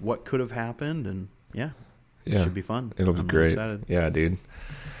opinions of what could have happened, and it should be fun. It'll be great. Yeah, dude.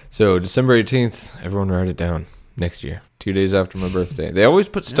 So December 18th, everyone write it down. Next year, 2 days after my birthday. They always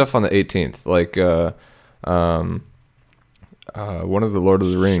put stuff on the 18th, one of the Lord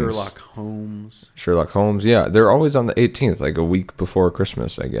of the Rings. Sherlock Holmes. Yeah, they're always on the 18th, like a week before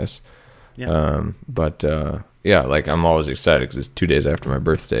Christmas, I guess. Yeah. Yeah, like I'm always excited because it's 2 days after my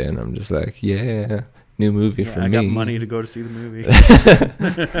birthday, and I'm just like, yeah, new movie for me. I got money to go to see the movie.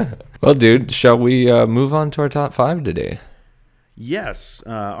 Well, dude, shall we move on to our top 5 today? Yes,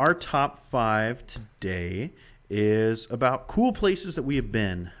 our top 5 today is about cool places that we have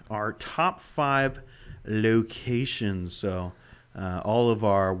been. Our top 5 locations. So, all of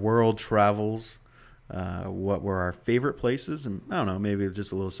our world travels. What were our favorite places? And I don't know, maybe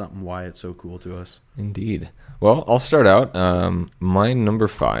just a little something why it's so cool to us. Indeed. Well, I'll start out. My number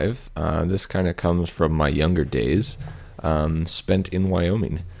 5, this kind of comes from my younger days, spent in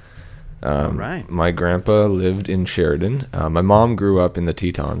Wyoming. All right. My grandpa lived in Sheridan. My mom grew up in the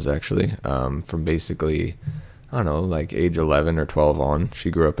Tetons, actually, from basically, I don't know, like age 11 or 12 on. She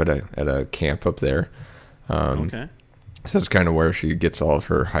grew up at a camp up there. Okay. So that's kind of where she gets all of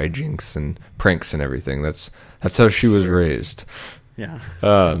her hijinks and pranks and everything. That's how she was raised. Yeah.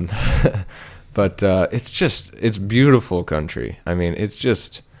 But it's beautiful country. I mean, it's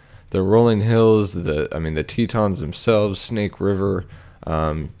just the rolling hills, the Tetons themselves, Snake River,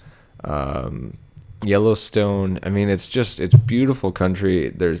 Yellowstone. I mean, it's beautiful country.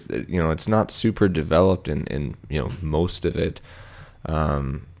 There's, it's not super developed in most of it.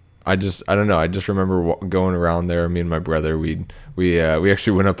 I don't know. I just remember going around there. Me and my brother, we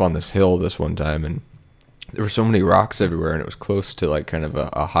actually went up on this hill this one time, and there were so many rocks everywhere, and it was close to like kind of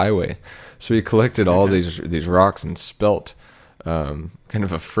a highway. So we collected all these rocks and spelt kind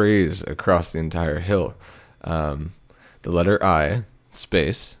of a phrase across the entire hill. The letter I,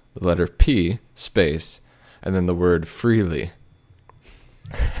 space, the letter P, space, and then the word freely.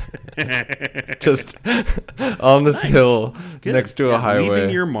 Just on this hill next to a highway. Leaving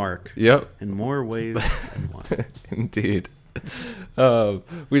your mark. Yep. In more ways than one. Indeed.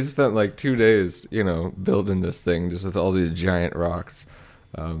 We spent like 2 days, building this thing just with all these giant rocks.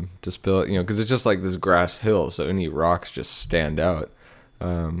 Just build, because it's just like this grass hill, so any rocks just stand out.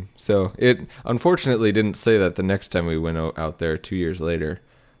 So it unfortunately didn't say that the next time we went out there 2 years later.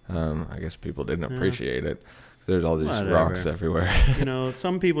 I guess people didn't appreciate it. There's all these rocks everywhere.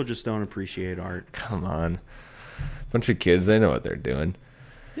 Some people just don't appreciate art. Come on. Bunch of kids, they know what they're doing.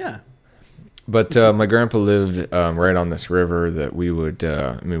 Yeah. But my grandpa lived right on this river that we would,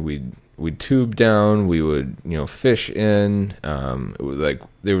 we'd tube down, we would, fish in. It was like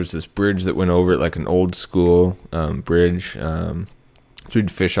there was this bridge that went over it, like an old school bridge. So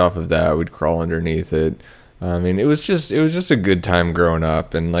we'd fish off of that, we'd crawl underneath it. It was just a good time growing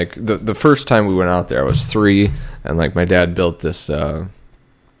up. And like the first time we went out there, I was 3, and like my dad built the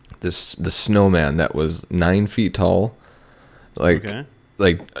snowman that was 9 feet tall, like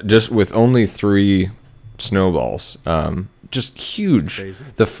just with only 3 snowballs, just huge.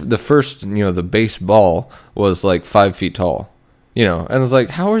 The first, the base ball was like 5 feet tall, and I was like,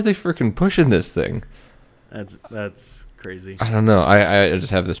 how are they freaking pushing this thing? That's crazy. I don't know. I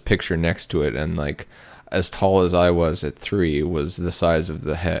just have this picture next to it, and like, as tall as I was at 3 was the size of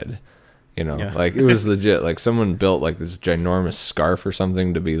the head, like it was legit. Like someone built like this ginormous scarf or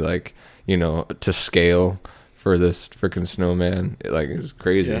something to be like, to scale for this freaking snowman. It was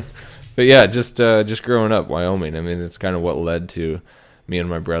crazy. Yeah. But yeah, just growing up Wyoming. It's kind of what led to me and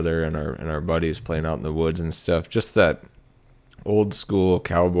my brother and our buddies playing out in the woods and stuff. Just that old school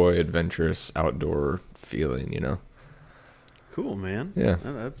cowboy adventurous outdoor feeling, Cool, man. Yeah.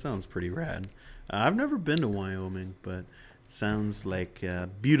 That sounds pretty rad. I've never been to Wyoming, but it sounds like a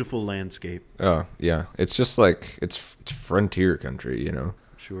beautiful landscape. Oh, yeah. It's just like, it's frontier country,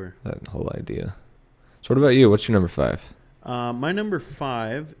 Sure. That whole idea. So what about you? What's your number 5? My number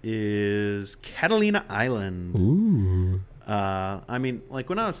 5 is Catalina Island. Ooh.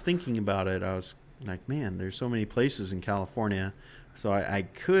 When I was thinking about it, I was like, man, there's so many places in California. So I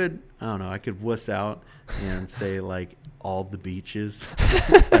could wuss out and say like all the beaches.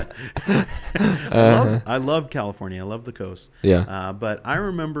 I love California. I love the coast. Yeah. But I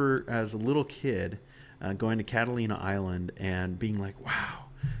remember as a little kid going to Catalina Island and being like, wow,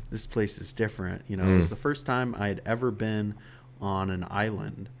 this place is different. It was the first time I had ever been on an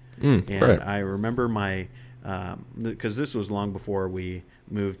island. And right. I remember because this was long before we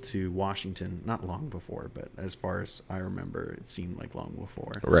moved to Washington. Not long before, but as far as I remember, it seemed like long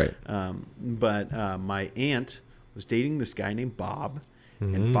before. Right. But my aunt was dating this guy named Bob,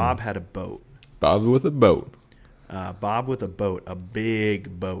 and Bob had a boat. Bob with a boat. Bob with a boat, a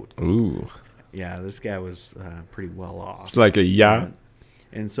big boat. Ooh. Yeah, this guy was pretty well off. It's like a yacht.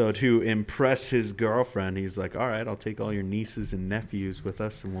 And so to impress his girlfriend, he's like, all right, I'll take all your nieces and nephews with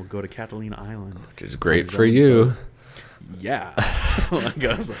us, and we'll go to Catalina Island. Which is great for you. Yeah. Like,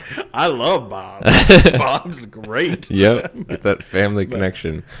 I was like, I love Bob. Bob's great. Yep, get that family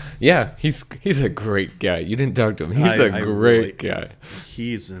connection. Yeah, he's a great guy. You didn't talk to him. He's a great guy.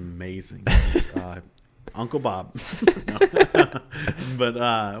 He's amazing. Uncle Bob.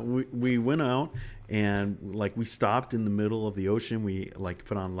 But we went out and like we stopped in the middle of the ocean. We like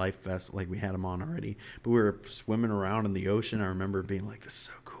put on life vests, like we had them on already. But we were swimming around in the ocean. I remember being like, "This is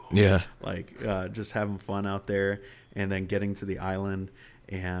so cool." Yeah, like just having fun out there, and then getting to the island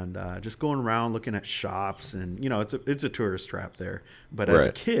and just going around looking at shops, and it's a tourist trap there. But as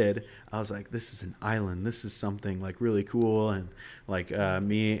a kid, I was like, this is an island. This is something like really cool. And like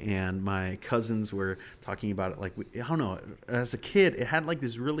me and my cousins were talking about it. Like I don't know. As a kid, it had like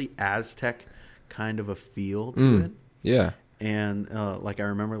this really Aztec kind of a feel to it. Yeah. And like I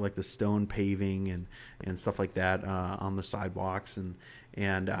remember like the stone paving and stuff like that on the sidewalks and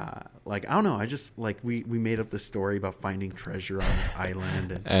like I don't know, I just like we made up this story about finding treasure on this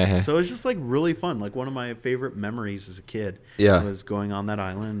island, and so it was just like really fun. Like one of my favorite memories as a kid was going on that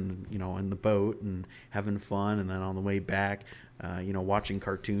island, in the boat and having fun, and then on the way back, watching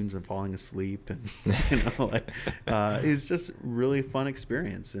cartoons and falling asleep, and it's just really fun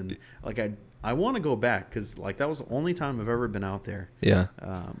experience. And like I want to go back because like that was the only time I've ever been out there. Yeah.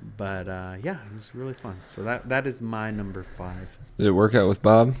 But it was really fun. So that is my number 5. Did it work out with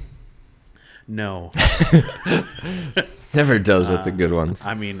Bob? No. Never does with the good ones.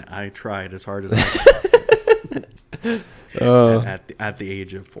 I mean, I tried as hard as I could at the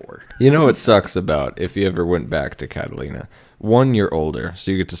age of 4. You know what sucks about if you ever went back to Catalina? One, you're older, so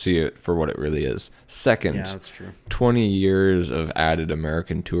you get to see it for what it really is. Second, yeah, that's true. 20 years of added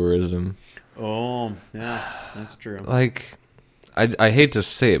American tourism. Oh, yeah, that's true. Like, I hate to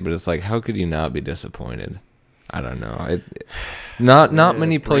say it, but it's like, how could you not be disappointed? I don't know. Not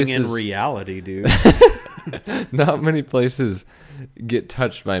many places. Bring in reality, dude. Not many places get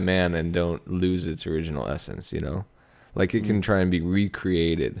touched by man and don't lose its original essence. Like it can try and be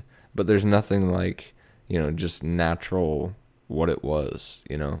recreated, but there's nothing like just natural what it was.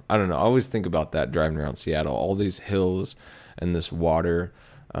 I don't know. I always think about that driving around Seattle. All these hills and this water.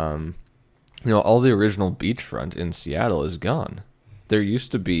 All the original beachfront in Seattle is gone. There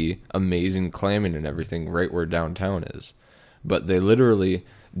used to be amazing clamming and everything right where downtown is. But they literally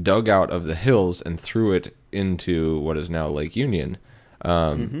dug out of the hills and threw it into what is now Lake Union.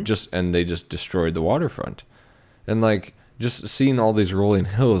 And they just destroyed the waterfront. And like just seeing all these rolling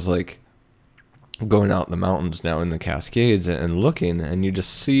hills, like going out in the mountains now in the Cascades and looking, and you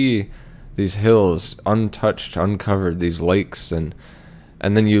just see these hills untouched, uncovered, these lakes, and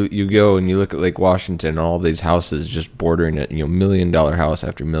then you go and you look at Lake Washington and all these houses just bordering it, $1 million house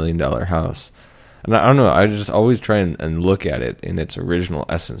after $1 million house. And I don't know, I just always try and look at it in its original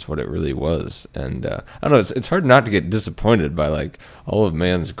essence, what it really was. And I don't know, it's hard not to get disappointed by like all of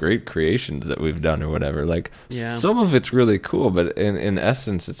man's great creations that we've done or whatever. Like some of it's really cool, but in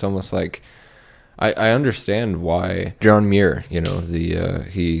essence, it's almost like I understand why John Muir,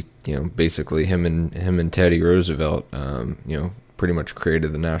 he basically him and Teddy Roosevelt, pretty much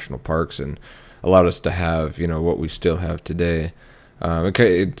created the national parks and allowed us to have, what we still have today.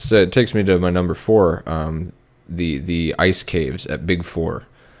 It takes me to my number 4, the ice caves at Big 4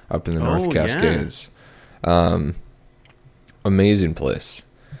 up in the North Cascades. Yeah. Amazing place.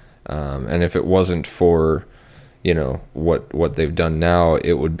 And if it wasn't for, what they've done now,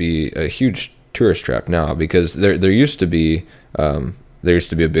 it would be a huge tourist trap now, because there used to be a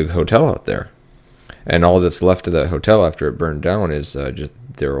big hotel out there. And all that's left of that hotel after it burned down is just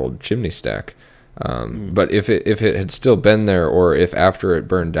their old chimney stack. But if it had still been there, or if after it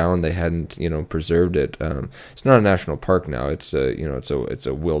burned down they hadn't preserved it, it's not a national park now. It's it's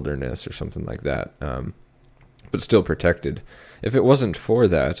a wilderness or something like that. But still protected. If it wasn't for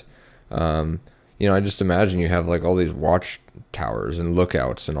that, I just imagine you have like all these watch towers and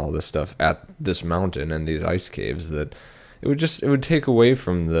lookouts and all this stuff at this mountain and these ice caves that it would take away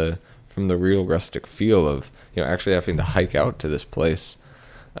from the real rustic feel of actually having to hike out to this place.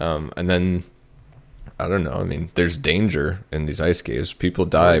 And then I don't know, I mean, there's danger in these ice caves. People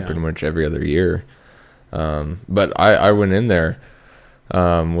die pretty much every other year. But I went in there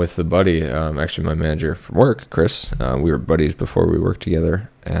with the buddy, actually my manager from work, Chris. We were buddies before we worked together,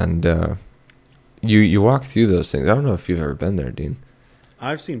 and you walk through those things. I don't know if you've ever been there, Dean.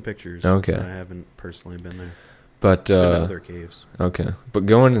 I've seen pictures. Okay. But I haven't personally been there. But other caves. Okay, but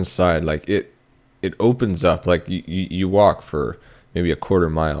going inside, like it opens up. Like you walk for maybe a quarter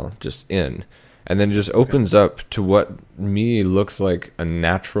mile just in, and then it just opens up to what me looks like a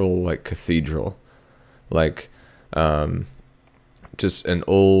natural like cathedral, like just an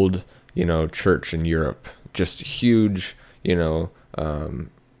old church in Europe just huge,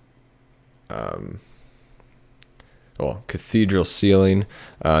 cathedral ceiling,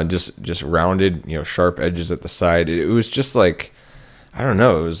 just rounded, sharp edges at the side. It was just like, I don't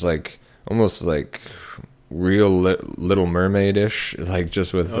know, it was like almost like real Little Mermaid-ish, like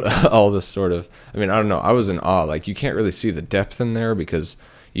just with all this sort of, I mean, I don't know, I was in awe. Like, you can't really see the depth in there because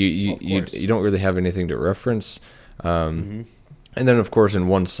you don't really have anything to reference. And then, of course, in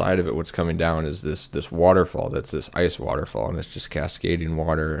one side of it, what's coming down is this waterfall. That's this ice waterfall, and it's just cascading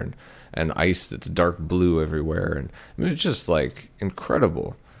water and ice that's dark blue everywhere. And I mean, it's just like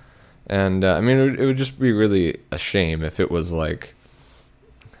incredible. And I mean, it would just be really a shame if it was like,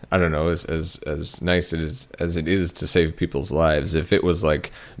 I don't know, as nice as it is to save people's lives, if it was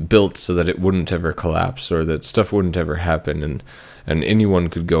like built so that it wouldn't ever collapse or that stuff wouldn't ever happen and anyone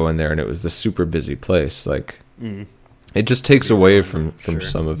could go in there and it was this super busy place. Like, it just takes away from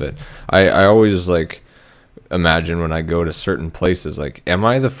some of it. I always like imagine when I go to certain places, like, am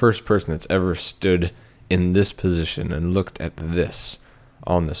I the first person that's ever stood in this position and looked at this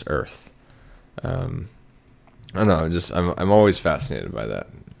on this earth? I don't know, I'm always fascinated by that.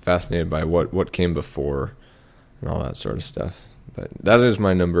 Fascinated by what came before and all that sort of stuff. But that is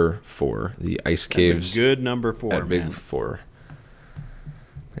my number 4, the ice caves. That's a good number 4, at Big 4.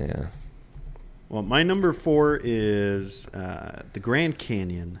 Yeah. Well, my number 4 is the Grand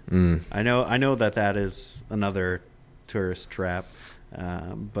Canyon. I know that is another tourist trap,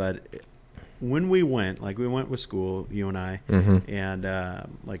 but when we went with school, you and I, and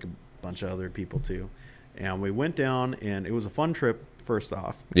like a bunch of other people too, and we went down, and it was a fun trip. First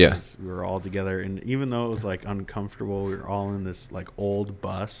off, because we were all together, and even though it was like uncomfortable, we were all in this like old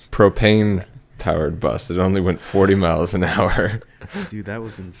bus, propane powered bus that only went 40 miles an hour. Dude, that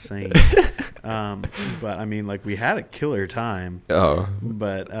was insane. But I mean, like, we had a killer time.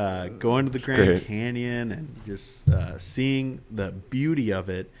 But going to the Grand Canyon and just seeing the beauty of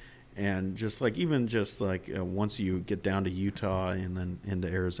it, and just like once you get down to Utah and then into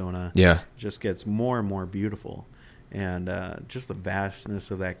Arizona, it just gets more and more beautiful. And just the vastness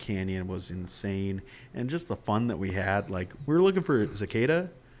of that canyon was insane. And just the fun that we had. Like, we were looking for cicada.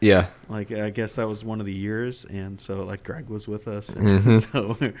 Yeah. Like, I guess that was one of the years. And so, like, Greg was with us. And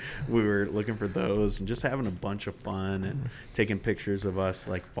so we were looking for those and just having a bunch of fun and taking pictures of us,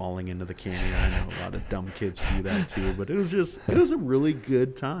 like, falling into the canyon. I know a lot of dumb kids do that, too. But it was a really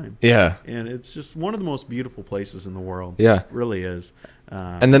good time. Yeah. And it's just one of the most beautiful places in the world. Yeah. It really is.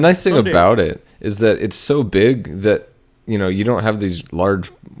 And the nice thing about it is that it's so big that, you don't have these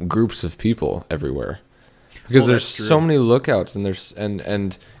large groups of people everywhere, because there's so many lookouts, and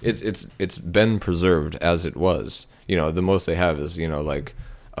and it's been preserved as it was. The most they have is, like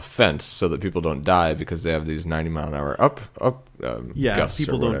a fence so that people don't die because they have these 90-mile-an-hour gusts.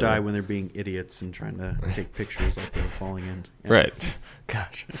 People don't die when they're being idiots and trying to take pictures like they're falling in. Yeah. Right.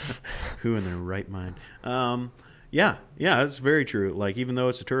 Gosh. Who in their right mind? Yeah, that's very true. Like, even though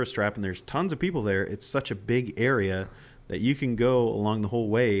it's a tourist trap and there's tons of people there, it's such a big area that you can go along the whole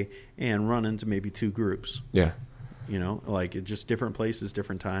way and run into maybe 2 groups. Yeah. Like, just different places,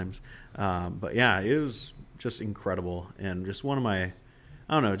 different times. But yeah, it was just incredible. And just one of my, I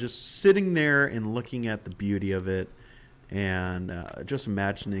don't know, just sitting there and looking at the beauty of it, and just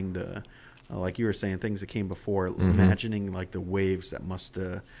imagining like you were saying, things that came before, imagining like the waves that must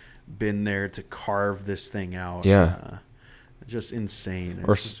have been there to carve this thing out. Yeah. Just insane.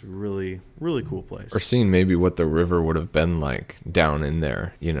 It's just really, really cool place. Or seeing maybe what the river would have been like down in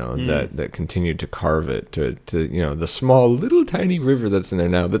there, that continued to carve it to the small little tiny river that's in there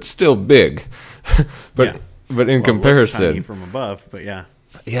now that's still big. but in comparison, tiny from above, but yeah.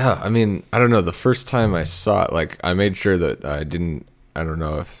 Yeah, I mean, I don't know, the first time I saw it, like, I made sure that I don't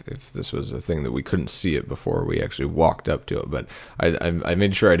know if this was a thing that we couldn't see it before we actually walked up to it, but I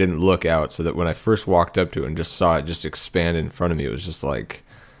made sure I didn't look out, so that when I first walked up to it and just saw it just expand in front of me, it was just like,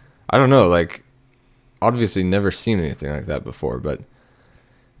 I don't know, like, obviously never seen anything like that before, but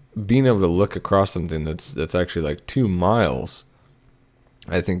being able to look across something that's actually like 2 miles,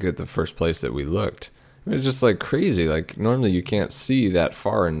 I think at the first place that we looked, it was just like crazy. Like, normally you can't see that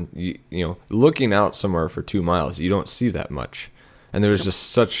far, and looking out somewhere for 2 miles, you don't see that much. And there was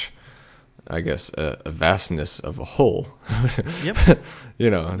just such, I guess, a vastness of a hole. Yep.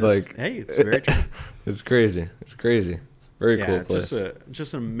 Hey, it's very true. It's crazy. It's crazy. Very cool place.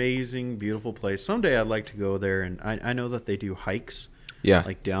 Just an amazing, beautiful place. Someday I'd like to go there, and I know that they do hikes. Yeah.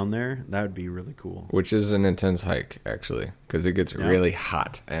 Like down there. That would be really cool. Which is an intense hike, actually, because it gets really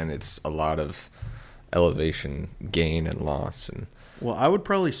hot, and it's a lot of elevation gain and loss. Well, I would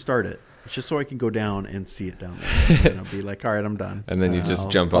probably start it, just so I can go down and see it down there. And I'll be like, all right, I'm done. And then you just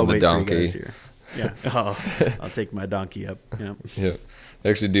jump on the donkey. Yeah. Oh, I'll take my donkey up. Yeah. Yeah. They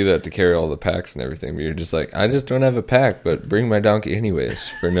actually do that to carry all the packs and everything, but you're just like, I just don't have a pack, but bring my donkey anyways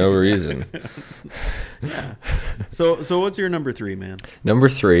for no reason. Yeah. So what's your number 3, man? Number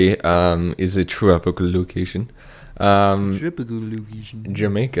 3 is a tropical location. Tropical location.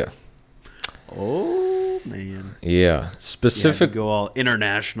 Jamaica. Oh, man. Yeah. Specific. You go all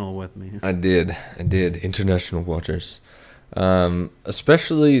international with me. I did. International waters.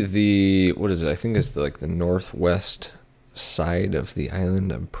 Especially the, what is it? I think it's like the northwest side of the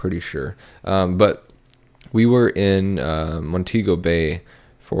island, I'm pretty sure. But we were in Montego Bay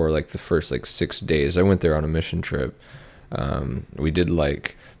for like the first like 6 days. I went there on a mission trip. We did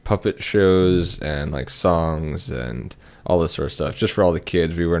like puppet shows and like songs and all this sort of stuff just for all the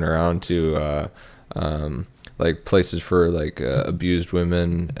kids. We went around to like places for like abused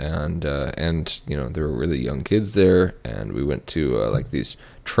women and you know, there were really young kids there, and we went to like these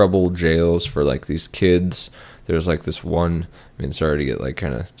trouble jails for like these kids. There's like this one, I mean, sorry to get like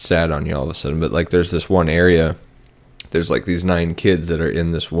kind of sad on you all of a sudden, but like there's this one area, there's like these 9 kids that are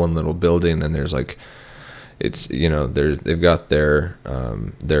in this one little building, and there's like, it's, you know, they've got their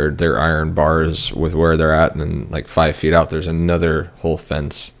iron bars with where they're at, and then like 5 feet out there's another whole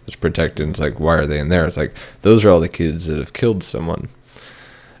fence that's protected. It's like, why are they in there? It's like, those are all the kids that have killed someone,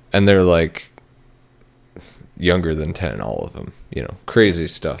 and they're like younger than 10, all of them, you know, crazy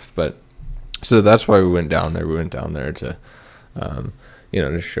stuff. But so that's why we went down there. We went down there to, you know,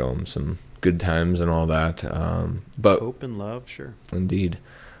 to show them some good times and all that. But hope and love, sure. Indeed.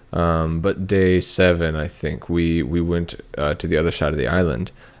 But day 7, I think we went to the other side of the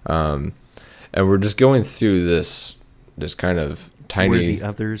island, and we're just going through this kind of tiny. Were the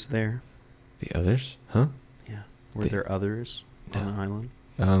others there? The others? Huh? Yeah. Were there others on the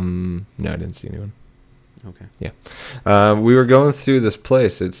island? No, I didn't see anyone. Okay. Yeah. We were going through this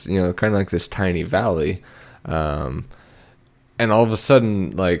place. It's, you know, kind of like this tiny valley. And all of a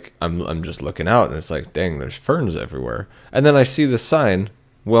sudden, like, I'm just looking out, and it's like, dang, there's ferns everywhere. And then I see the sign,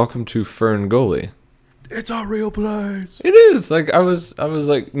 "Welcome to Fern Gully." It's a real place. It is. Like, I was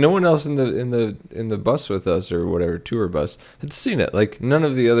like, no one else in the bus with us or whatever, tour bus, had seen it. Like, none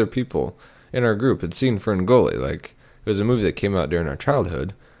of the other people in our group had seen Fern Gully. Like, it was a movie that came out during our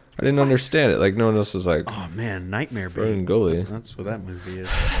childhood. I didn't understand it. Like, no one else was like, oh man, Nightmare Fern Baby. Gully. That's what that movie is.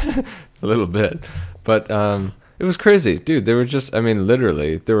 A little bit. But it was crazy. Dude, there were just, I mean,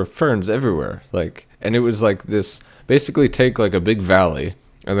 literally, there were ferns everywhere. Like, and it was like this, basically take like a big valley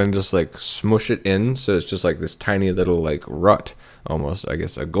and then just like smush it in. So it's just like this tiny little like rut, almost, I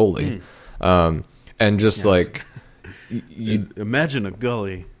guess, a gully. And just like, you imagine a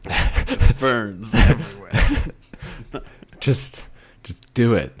gully with ferns everywhere. just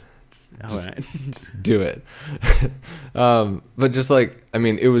do it. All right. Just do it. But just like, I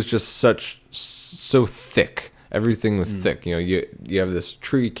mean, it was just so thick. Everything was thick. You know, you have this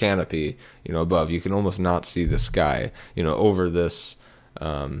tree canopy, you know, above. You can almost not see the sky, you know, over this,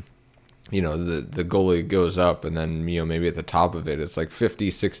 you know, the gully goes up, and then, you know, maybe at the top of it, it's like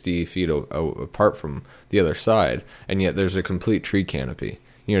 50, 60 feet apart from the other side. And yet there's a complete tree canopy,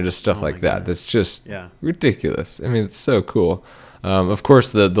 you know, just stuff like that. That's just ridiculous. I mean, it's so cool. Of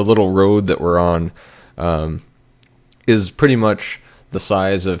course, the little road that we're on is pretty much the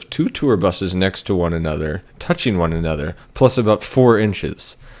size of 2 tour buses next to one another, touching one another, plus about 4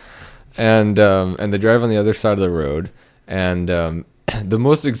 inches. And they drive on the other side of the road. And the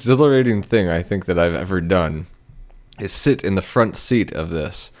most exhilarating thing I think that I've ever done is sit in the front seat of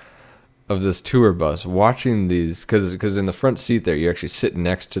this tour bus, watching these, because in the front seat there, you actually sit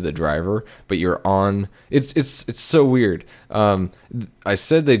next to the driver, but you're on, it's so weird. I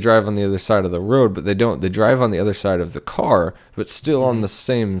said they drive on the other side of the road, but they don't. They drive on the other side of the car, but still on the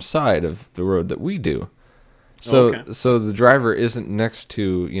same side of the road that we do. So the driver isn't next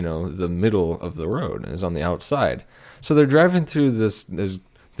to, you know, the middle of the road, is on the outside. So they're driving through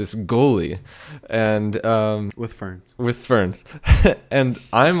this gully, and with ferns, and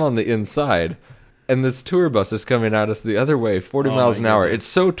I'm on the inside, and this tour bus is coming at us the other way, 40 miles an hour. It's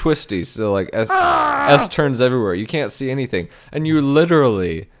so twisty, so like S turns everywhere. You can't see anything, and you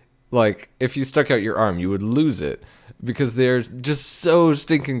literally, like, if you stuck out your arm, you would lose it because they're just so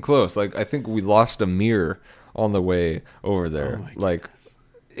stinking close. Like, I think we lost a mirror on the way over there. Like,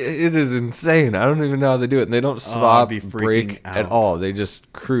 it is insane. I don't even know how they do it. And they don't stop, brake at all. They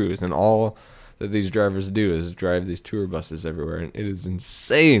just cruise. And all that these drivers do is drive these tour buses everywhere. And it is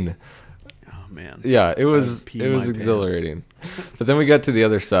insane. Oh, man. Yeah, it was exhilarating. But then we got to the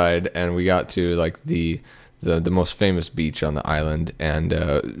other side, and we got to, like, the most famous beach on the island.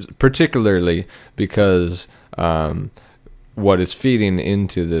 And particularly because what is feeding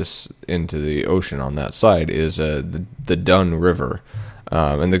into the ocean on that side is the Dun River.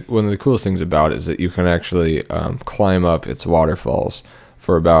 And one of the coolest things about it is that you can actually climb up its waterfalls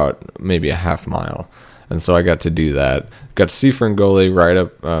for about maybe a half mile. And so I got to do that. Got to see Ferngully right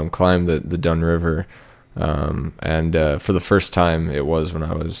up, climb the Dun River. And for the first time, it was when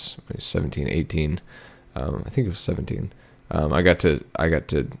I was 17, 18. I think it was 17. I got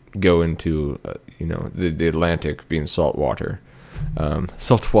to go into the Atlantic, being salt water, and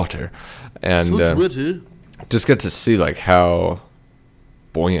just got to see like how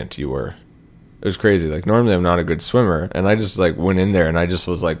buoyant you were. It was crazy. Like normally I'm not a good swimmer, and I just like went in there and I just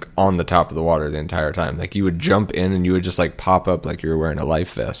was like on the top of the water the entire time. Like you would jump in and you would just like pop up like you were wearing a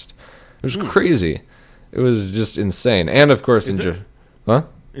life vest. It was crazy. It was just insane. And of course,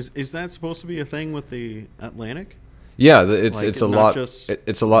 Is that supposed to be a thing with the Atlantic? Yeah, Like, it's a not lot. just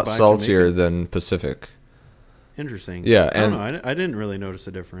It's a lot by saltier Jamaica? than Pacific. Interesting. Yeah, I don't know. I didn't really notice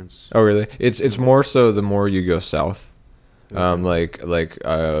a difference. Oh, really? It's more so the more you go south. Like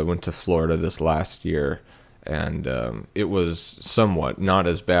I went to Florida this last year, and it was somewhat not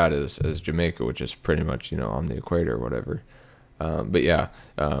as bad as Jamaica, which is pretty much on the equator or whatever. But yeah,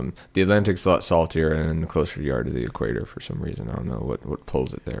 the Atlantic's a lot saltier and closer you are to the equator for some reason. I don't know what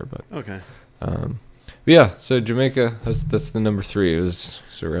pulls it there, but Okay. but yeah. So Jamaica, that's the number 3. It's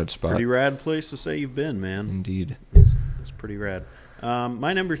a rad spot. Pretty rad place to say you've been, man. Indeed. It's pretty rad.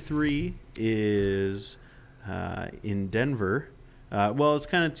 My number 3 is in Denver. Well, it's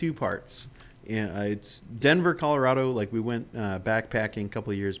kind of 2 parts. It's Denver, Colorado. Like we went backpacking a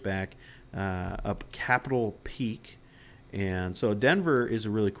couple of years back up Capitol Peak. And so Denver is a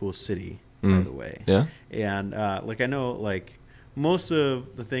really cool city, by the way. Yeah. And I know like most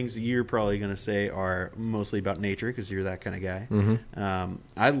of the things that you're probably going to say are mostly about nature because you're that kind of guy. Mm-hmm.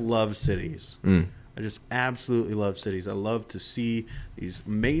 I love cities. Mm. I just absolutely love cities. I love to see these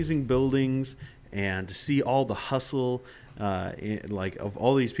amazing buildings and to see all the hustle of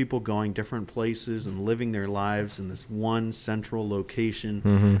all these people going different places and living their lives in this one central location.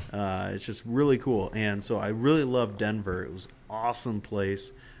 Mm-hmm. It's just really cool. And so I really love Denver. It was an awesome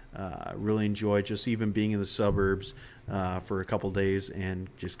place. I really enjoyed just even being in the suburbs for a couple days and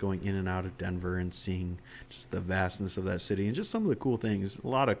just going in and out of Denver and seeing just the vastness of that city and just some of the cool things. A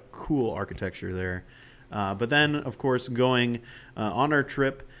lot of cool architecture there. But then, of course, going on our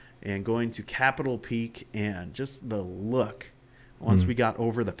trip and going to Capitol Peak and just the look once we got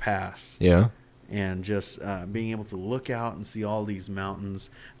over the pass. Yeah. And just being able to look out and see all these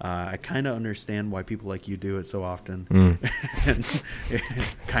mountains. I kind of understand why people like you do it so often.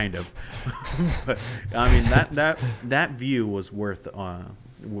 Kind of. But, I mean, that view was worth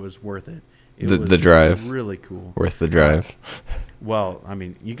it. The drive. Really cool. Worth the drive. Well, I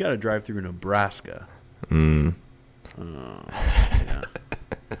mean, you got to drive through Nebraska. Mm. Yeah.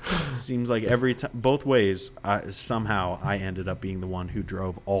 Seems like every time, both ways, somehow I ended up being the one who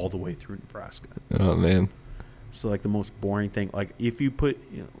drove all the way through Nebraska. Oh man! So like the most boring thing, like if you put,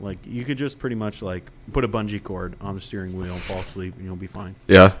 you could just pretty much like put a bungee cord on the steering wheel and fall asleep, and you'll be fine.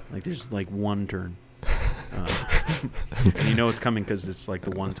 Yeah. Like there's like one turn, and you know it's coming because it's like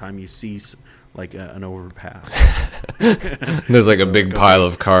the one time you see like an overpass. There's like a big pile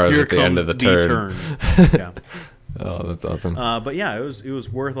of cars Here at the end of the turn. Yeah. Oh, that's awesome. But yeah, it was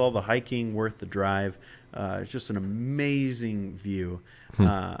worth all the hiking, worth the drive. It's just an amazing view,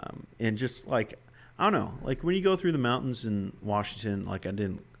 and just like I don't know, like when you go through the mountains in Washington, like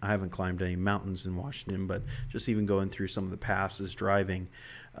I haven't climbed any mountains in Washington, but just even going through some of the passes, driving,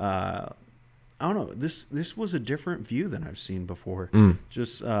 I don't know, this was a different view than I've seen before.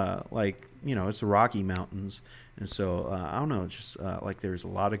 Just it's the Rocky Mountains. And so, I don't know, just like there's a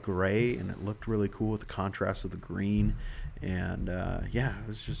lot of gray, and it looked really cool with the contrast of the green. And, it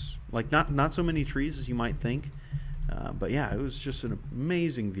was just like not so many trees as you might think. But, yeah, it was just an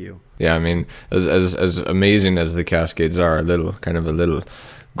amazing view. Yeah, I mean, as amazing as the Cascades are, a little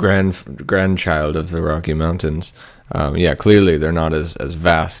grandchild of the Rocky Mountains. Clearly they're not as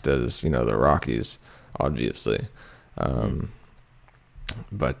vast as, the Rockies, obviously.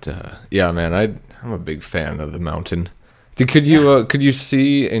 But man, I'm a big fan of the mountain. Could you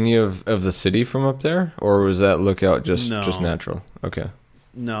see any of the city from up there, or was that lookout just natural? Okay.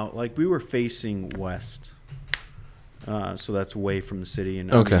 No, like we were facing west, so that's away from the city.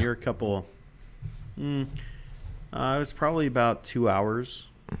 And okay, I mean, you're a couple. It was probably about 2 hours.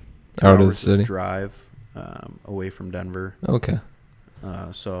 Out of the city drive away from Denver. Okay.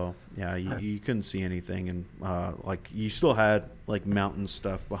 So yeah, you couldn't see anything, and like you still had like mountain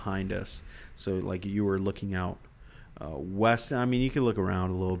stuff behind us. So like you were looking out west. I mean, you could look around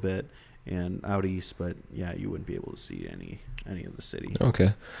a little bit, and out east, but yeah, you wouldn't be able to see any of the city.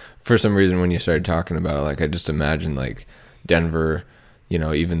 Okay. For some reason, when you started talking about it, like I just imagined like Denver,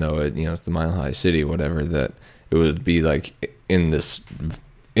 even though it's the Mile High City, whatever, that it would be like in this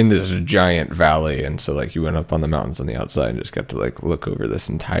giant valley, and so like you went up on the mountains on the outside and just got to like look over this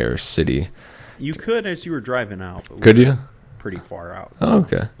entire city. You could as you were driving out. But could you? Pretty far out. Oh,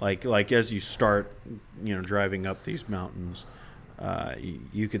 okay. Like as you start, driving up these mountains,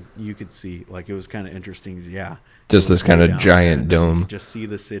 you could see, like, it was kind of interesting. Yeah. Just this kind of giant dome. Just see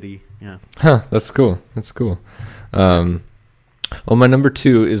the city. Yeah. Huh. That's cool. Well, my number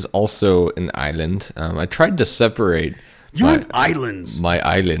 2 is also an island. I tried to separate islands. My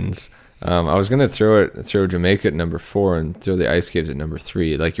islands. I was gonna throw Jamaica at number 4 and throw the Ice Caves at number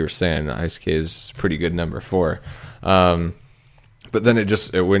 3. Like you were saying, Ice Caves pretty good number 4. But then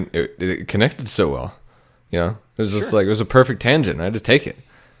it connected so well. It was just like it was a perfect tangent. I had to take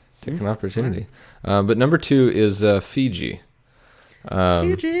an opportunity. But number 2 is Fiji.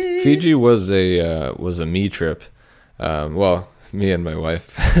 Fiji was a me trip. Well, me and my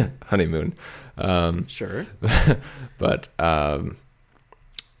wife honeymoon. Sure. But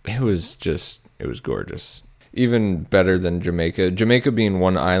it was gorgeous. Even better than Jamaica. Jamaica being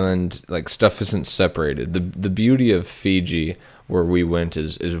one island, like stuff isn't separated. The beauty of Fiji, where we went,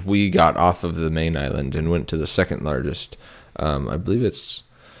 is we got off of the main island and went to the second largest. I believe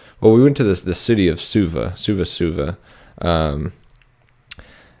we went to the city of Suva.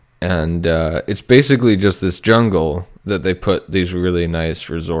 And it's basically just this jungle that they put these really nice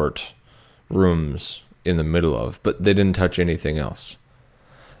resort rooms in the middle of, but they didn't touch anything else.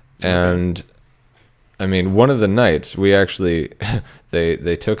 And I mean, one of the nights we actually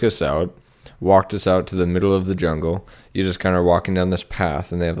they took us out, walked us out to the middle of the jungle. You just kind of walking down this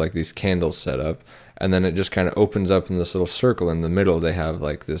path, and they have like these candles set up, and then it just kind of opens up in this little circle in the middle. They have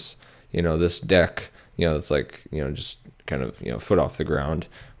like this, this deck, it's like, just kind of, foot off the ground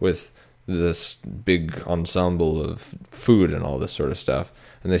with this big ensemble of food and all this sort of stuff.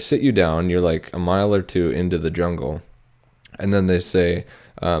 And they sit you down. You're like a mile or two into the jungle, and then they say,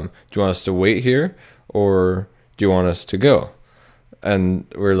 do you want us to wait here, or do you want us to go? And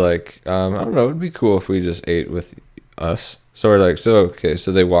we're like, I don't know, it'd be cool if we just ate with us. So we're like, okay.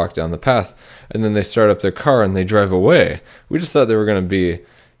 So they walk down the path, and then they start up their car and they drive away. We just thought they were going to be,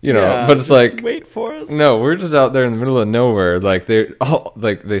 but it's like, wait for us. No, we're just out there in the middle of nowhere. Like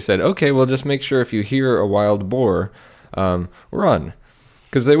they said, okay, well, just make sure if you hear a wild boar, run,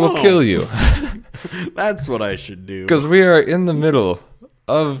 because they will kill you. That's what I should do. Because we are in the middle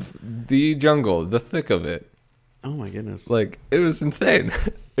of the jungle, the thick of it. Oh my goodness! Like, it was insane.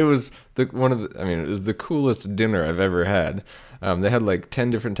 It was it was the coolest dinner I've ever had. They had like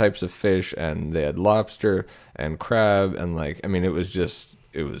 10 different types of fish, and they had lobster and crab, and it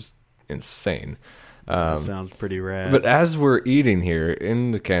was insane. That sounds pretty rad. But as we're eating here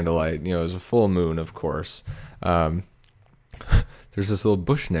in the candlelight, it was a full moon, of course. There's this little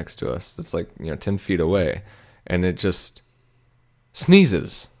bush next to us that's like 10 feet away, and it just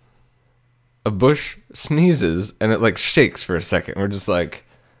sneezes. A bush sneezes, and it like shakes for a second. We're just like,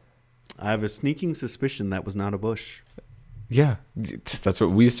 I have a sneaking suspicion that was not a bush. Yeah, that's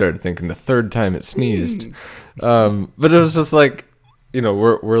what we started thinking the third time it sneezed. But it was just like,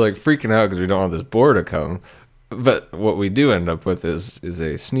 we're like freaking out because we don't want this boar to come. But what we do end up with is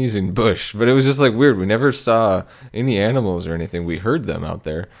a sneezing bush. But it was just like weird. We never saw any animals or anything. We heard them out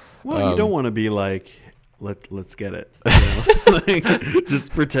there. Well, you don't want to be like, let's get it.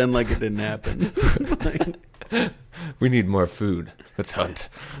 Just pretend like it didn't happen. We need more food. Let's hunt.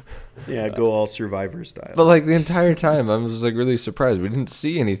 Yeah, go all Survivor style. But like the entire time, I was like really surprised. We didn't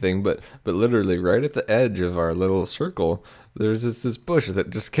see anything, but literally right at the edge of our little circle, there's this bush that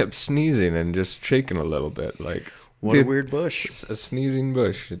just kept sneezing and just shaking a little bit. Like, what a weird bush! A sneezing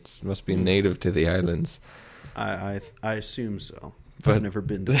bush. It must be native to the islands. I assume so. But I've never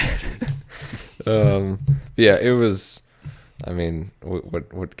been to Fiji. Yeah, it was. I mean,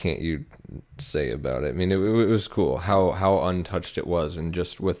 what can't you say about it? I mean, it was cool how untouched it was, and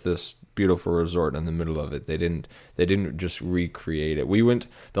just with this beautiful resort in the middle of it, they didn't just recreate it. We went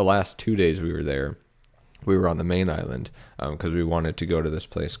the last 2 days we were there. We were on the main island because we wanted to go to this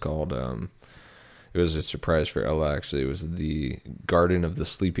place called. It was a surprise for Ella. Actually, it was the Garden of the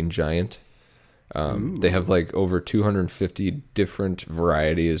Sleeping Giant. They have like over 250 different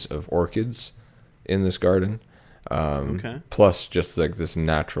varieties of orchids in this garden. Okay. Plus just like this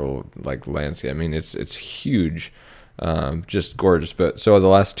natural like landscape. I mean, it's huge, just gorgeous. But so the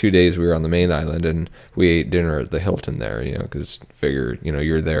last 2 days we were on the main island, and we ate dinner at the Hilton there, because figure,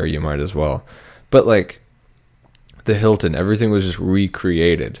 you're there, you might as well. But like the Hilton, everything was just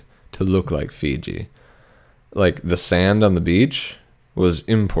recreated to to look like Fiji. Like the sand on the beach was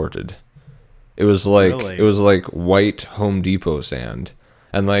imported. It was like Really? it was like white Home Depot sand,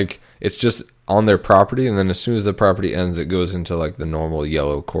 and like it's just on their property, and then as soon as the property ends, it goes into like the normal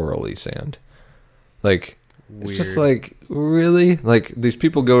yellow corally sand. Like it's just Weird. like, really, like these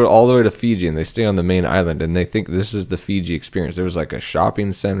people go all the way to Fiji and they stay on the main island and they think this is the Fiji experience. There was like a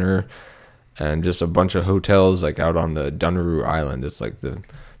shopping center and just a bunch of hotels like out on the Dunaroo Island. It's like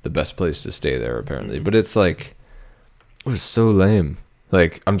the best place to stay there apparently, but it's like it was so lame.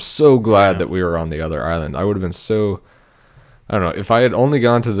 Like I'm so glad Yeah. that we were on the other island. I would have been so, I don't know, if I had only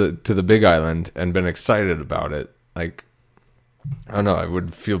gone to the big island and been excited about it, like I don't know, I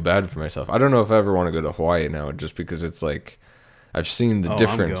would feel bad for myself. I don't know if I ever want to go to Hawaii now, just because it's like I've seen the Oh, I'm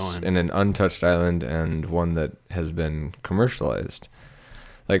difference going. in an untouched island and one that has been commercialized.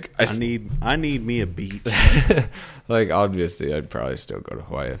 Like I need me a beach. like obviously I'd probably still go to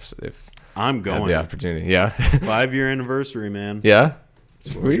Hawaii if I'm I had going. the opportunity. Yeah, 5-year anniversary, man. yeah,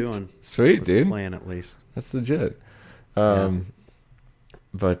 That's what we're sweet, doing. sweet, That's dude. the plan, at least. That's legit.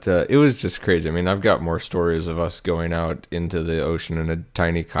 But it was just crazy. I mean, I've got more stories of us going out into the ocean in a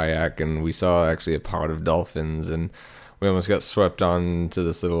tiny kayak, and we saw actually a pod of dolphins, and we almost got swept on to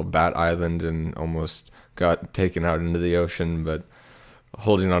this little bat island and almost got taken out into the ocean, but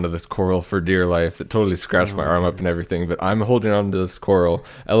holding onto this coral for dear life that totally scratched my arm up and everything. But I'm holding on to this coral.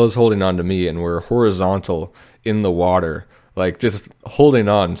 Ella's holding on to me, and we're horizontal in the water, like just holding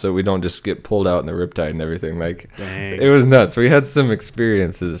on so we don't just get pulled out in the riptide and everything. Like Dang. it was nuts. We had some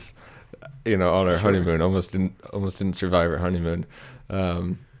experiences, on our honeymoon. Almost didn't survive our honeymoon.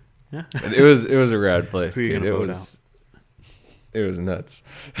 Yeah. But it was a rad place, Who you dude. gonna vote It was nuts.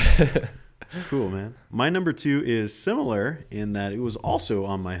 Cool, man. My number 2 is similar in that it was also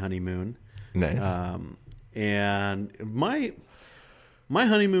on my honeymoon. Nice. And my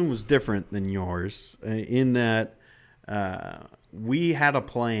honeymoon was different than yours in that we had a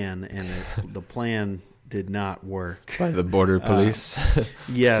plan, and the plan did not work. By the border police.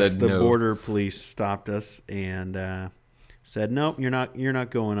 Yes, said the no. border police stopped us and said, "Nope, you're not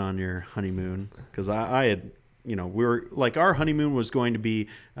going on your honeymoon." Because I had, we were like, our honeymoon was going to be.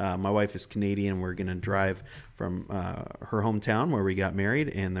 My wife is Canadian. We're going to drive from her hometown where we got married,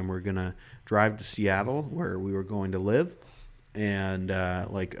 and then we're going to drive to Seattle where we were going to live. And I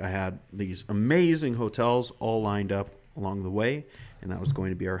had these amazing hotels all lined up along the way, and that was going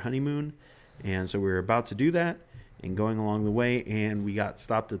to be our honeymoon. And so we were about to do that and going along the way, and we got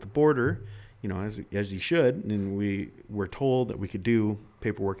stopped at the border, as you should, and we were told that we could do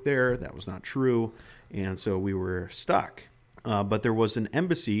paperwork there. That was not true, and so we were stuck. But there was an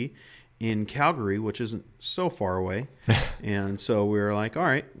embassy in Calgary, which isn't so far away, and so we were like, all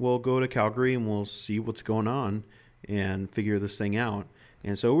right, we'll go to Calgary and we'll see what's going on and figure this thing out.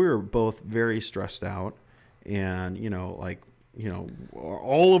 And so we were both very stressed out, and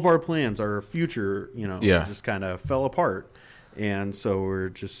all of our plans, our future, Yeah. just kind of fell apart. And so we're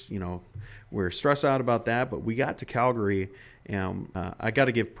just, we're stressed out about that. But we got to Calgary, and I got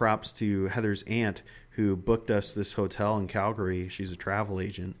to give props to Heather's aunt who booked us this hotel in Calgary. She's a travel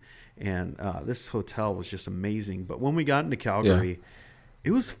agent, and this hotel was just amazing. But when we got into Calgary,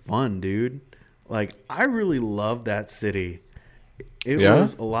 it was fun, dude. Like, I really loved that city. It Yeah?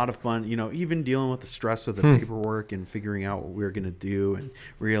 was a lot of fun, even dealing with the stress of the paperwork and figuring out what we were going to do, and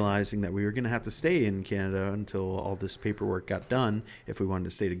realizing that we were going to have to stay in Canada until all this paperwork got done, if we wanted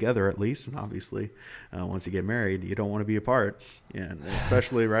to stay together at least. And obviously, once you get married, you don't want to be apart, and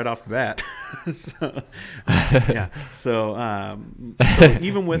especially right off the bat. So, yeah. So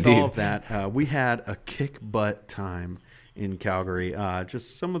even with all of that, we had a kick butt time in Calgary.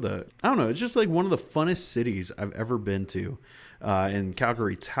 Just some of the, I don't know, it's just like one of the funnest cities I've ever been to. And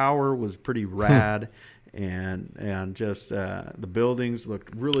Calgary Tower was pretty rad, and just the buildings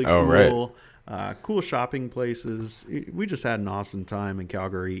looked really Oh, cool. right. Cool shopping places. We just had an awesome time in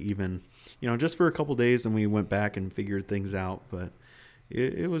Calgary, even just for a couple days, and we went back and figured things out. But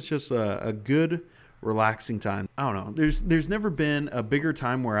it was just a good, relaxing time. I don't know. There's never been a bigger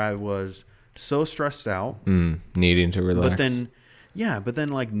time where I was so stressed out, Needing to relax. but then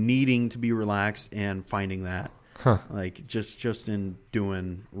like needing to be relaxed and finding that. Like just in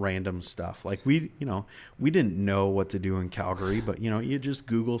doing random stuff. Like we didn't know what to do in Calgary, but you just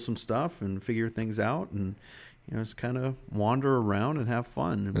Google some stuff and figure things out, and just kind of wander around and have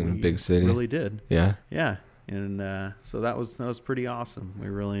fun. And In a we big city. really did. Yeah. Yeah, and so that was pretty awesome. We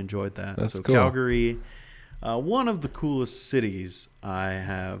really enjoyed that. That's so cool. Calgary, one of the coolest cities I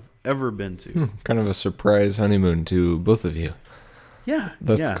have ever been to. Kind of a surprise honeymoon to both of you. Yeah,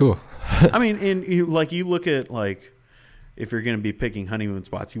 That's yeah. cool. I mean, and you look at like if you're going to be picking honeymoon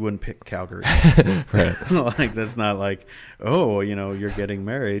spots, you wouldn't pick Calgary. Right. Like, that's not like, oh, you're getting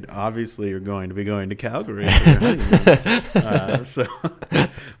married. Obviously, you're going to be going to Calgary for your honeymoon. So,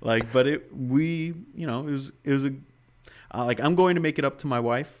 like, but it was a, like, I'm going to make it up to my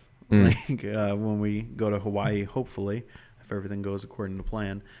wife, like, when we go to Hawaii, hopefully, if everything goes according to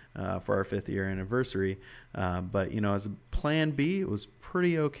plan, for our 5th year anniversary. But, as a plan B, it was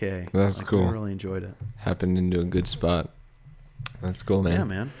pretty okay. That's cool. I really enjoyed it. Happened into a good spot. That's cool, man. Yeah,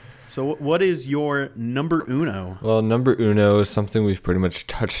 man. So what is your number uno? Well, number uno is something we've pretty much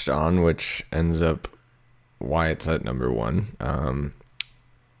touched on, which ends up why it's at number 1.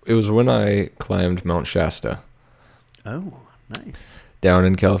 It was when I climbed Mount Shasta. Oh, nice. Down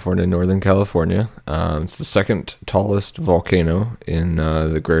in California, Northern California. It's the second tallest volcano in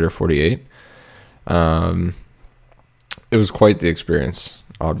the greater 48. It was quite the experience,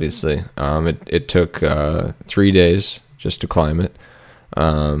 obviously. It took 3 days just to climb it,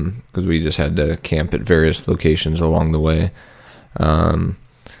 because we just had to camp at various locations along the way.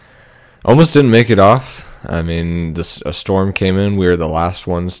 Almost didn't make it off. I mean, a storm came in. We were the last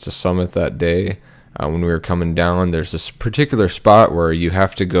ones to summit that day. When we were coming down, there's this particular spot where you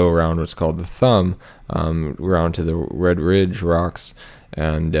have to go around what's called the thumb, around to the Red Ridge rocks.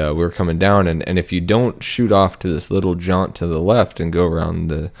 And we were coming down, and if you don't shoot off to this little jaunt to the left and go around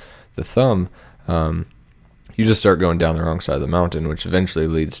the thumb, you just start going down the wrong side of the mountain, which eventually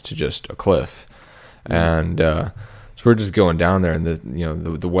leads to just a cliff. And so we're just going down there, and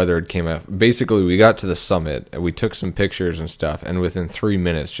the weather had came up. Basically, we got to the summit, and we took some pictures and stuff, and within 3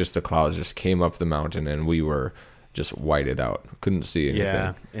 minutes, just the clouds just came up the mountain, and we were just whited out. Couldn't see anything.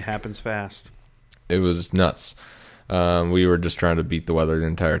 Yeah, it happens fast. It was nuts. We were just trying to beat the weather the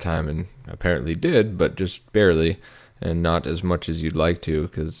entire time, and apparently did, but just barely, and not as much as you'd like to,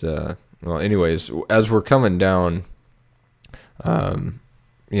 because, well, anyways, as we're coming down, I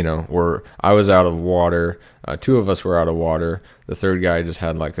was out of water. 2 of us were out of water. The third guy just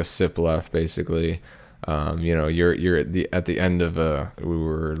had like a sip left, basically. You're at the end of we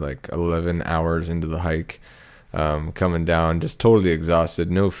were like 11 hours into the hike, coming down, just totally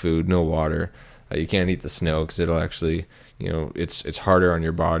exhausted, no food, no water. You can't eat the snow because it'll actually, it's harder on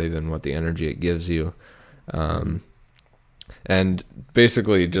your body than what the energy it gives you. And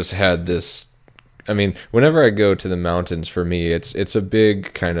basically just had this, I mean, whenever I go to the mountains, for me, it's a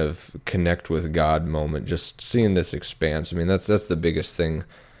big kind of connect with God moment, just seeing this expanse. I mean, that's the biggest thing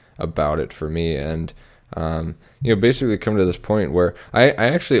about it for me. And, basically come to this point where I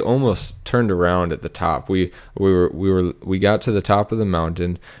actually almost turned around at the top. We got to the top of the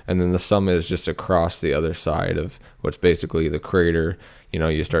mountain, and then the summit is just across the other side of what's basically the crater.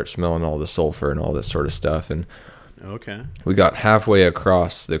 You start smelling all the sulfur and all this sort of stuff. And okay, we got halfway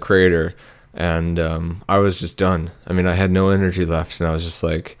across the crater, and I was just done. I mean, I had no energy left, and I was just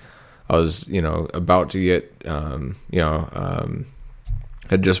like, I was, about to get,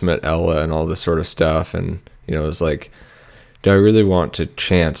 had just met Ella and all this sort of stuff, and it was like, do I really want to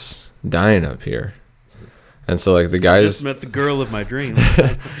chance dying up here? And so, like, the guys just met the girl of my dreams.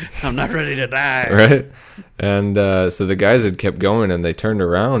 I'm not ready to die, right? And so the guys had kept going, and they turned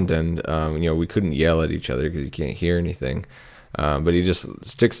around, and we couldn't yell at each other because you can't hear anything. But he just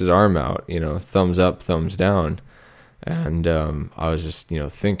sticks his arm out, thumbs up, thumbs down. And I was just,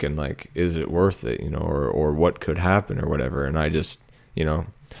 thinking, like, is it worth it, or what could happen or whatever. And I just,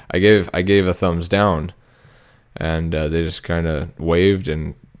 I gave a thumbs down, and they just kind of waved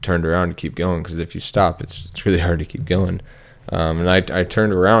and turned around to keep going, because if you stop, it's really hard to keep going. And I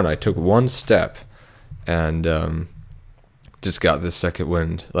turned around, I took one step, and just got this second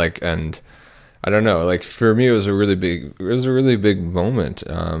wind, and I don't know, for me, it was a really big moment.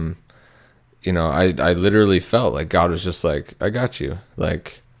 I literally felt like God was just like, I got you.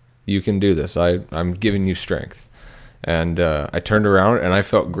 Like, you can do this. I'm giving you strength. And I turned around, and I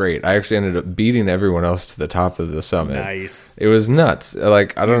felt great. I actually ended up beating everyone else to the top of the summit. Nice. It was nuts.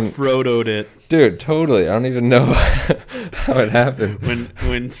 Like, I don't... You Frodo'd it. Dude, totally. I don't even know how it happened.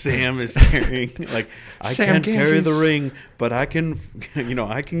 When Sam is carrying, like, I can't carry the ring, but I can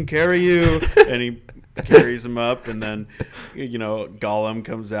carry you. And he carries him up, and then, Gollum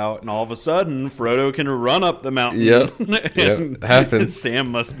comes out, and all of a sudden, Frodo can run up the mountain. Yep. It happens. Sam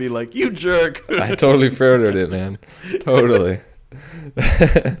must be like, you jerk. I totally Frodo'd it, man. Totally.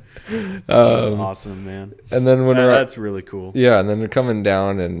 That's awesome, man. And then that's really cool. Yeah, and then we're coming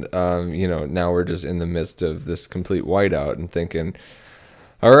down, and now we're just in the midst of this complete whiteout, and thinking,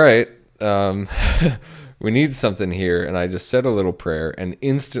 all right, we need something here. And I just said a little prayer, and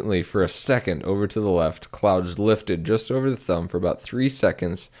instantly, for a second, over to the left, clouds lifted just over the thumb for about 3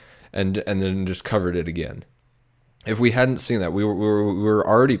 seconds, and then just covered it again. if we hadn't seen that, we were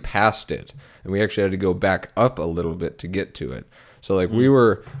already past it, and we actually had to go back up a little bit to get to it. So like we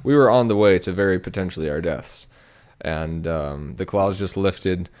were on the way to very potentially our deaths, and the clouds just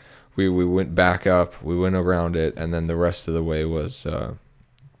lifted. We went back up, we went around it, and then the rest of the way was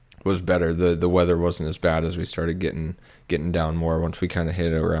better. The weather wasn't as bad as we started getting down more once we kind of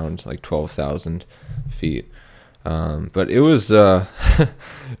hit around like 12,000 feet. But it was it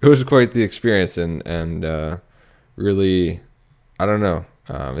was quite the experience, and really, I don't know.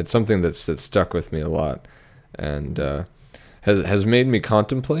 It's something that's stuck with me a lot, and has made me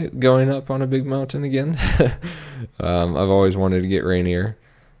contemplate going up on a big mountain again. I've always wanted to get Rainier,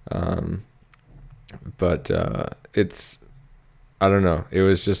 but it's, I don't know. It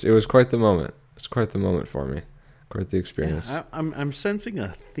was quite the moment. It's quite the moment for me. Quite the experience. Yeah, I'm sensing a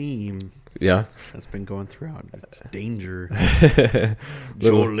theme. Yeah, that's been going throughout. It's danger.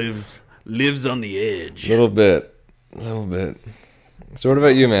 Joel lives on the edge. Little bit. So what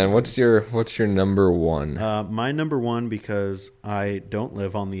about you, man? What's your number one? My number one, because I don't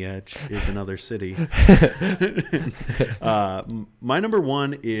live on the edge, is another city. My number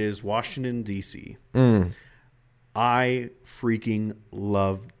one is Washington, D.C. I freaking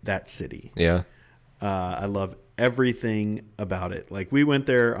love that city. Yeah. I love everything about it. Like, we went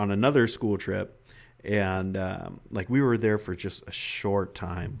there on another school trip, and like, we were there for just a short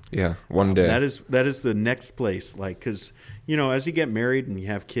time. Yeah, one day. That is the next place. Like, because, you know, as you get married and you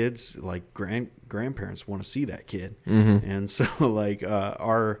have kids, like, grandparents want to see that kid. Mm-hmm. And so, like,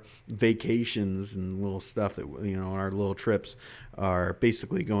 our vacations and little stuff that, you know, our little trips are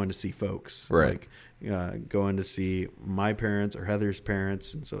basically going to see folks. Right. Like, going to see my parents or Heather's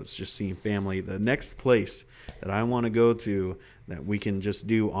parents. And so it's just seeing family. The next place that I want to go to that we can just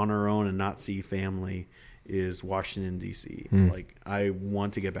do on our own and not see family is Washington, D.C. Like, I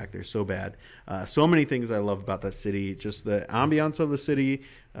want to get back there so bad. So many things I love about that city. Just the ambiance of the city,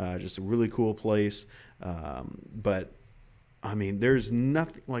 just a really cool place. But, I mean, there's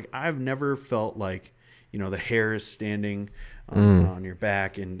nothing, like, I've never felt like, you know, the hair is standing on your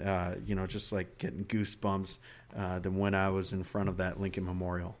back and, you know, just like getting goosebumps than when I was in front of that Lincoln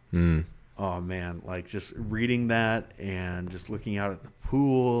Memorial. Oh, man, like, just reading that and just looking out at the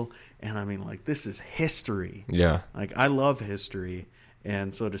pool. And I mean, like, this is history. Yeah. Like, I love history.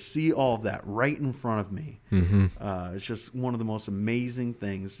 And so to see all of that right in front of me, it's just one of the most amazing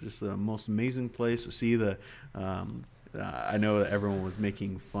things. Just the most amazing place to see the, I know that everyone was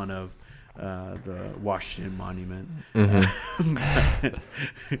making fun of the Washington Monument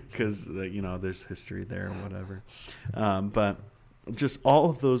because, you know, there's history there or whatever. But just all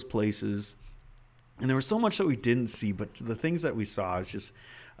of those places, and there was so much that we didn't see, but the things that we saw is just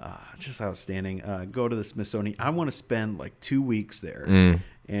outstanding. Go to the Smithsonian. I want to spend like 2 weeks there,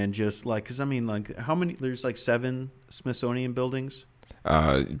 and just like, because I mean, like, how many? There's like 7 Smithsonian buildings.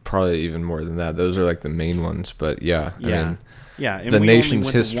 Probably even more than that. Those are like the main ones, but yeah. I mean, yeah. And the we nation's only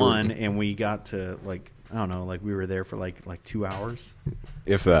went history. to one, and we got to, like, I don't know, like, we were there for like 2 hours.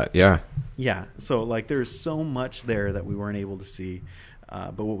 If that, yeah. Yeah. So, like, there's so much there that we weren't able to see.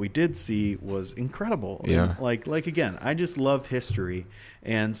 But what we did see was incredible. Yeah. And like again, I just love history.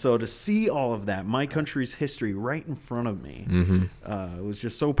 And so to see all of that, my country's history right in front of me, it was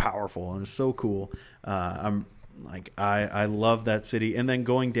just so powerful and so cool. I love that city. And then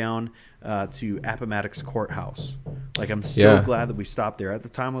going down to Appomattox Courthouse. Like, I'm so glad that we stopped there. At the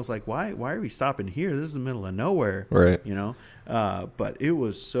time, I was like, why are we stopping here? This is the middle of nowhere. Right. You know? But it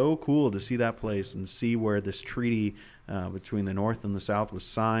was so cool to see that place and see where this treaty between the North and the South was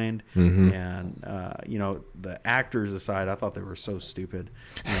signed. And, you know, the actors aside, I thought they were so stupid.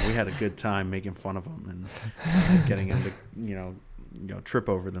 You know, we had a good time making fun of them and getting them to, you know, trip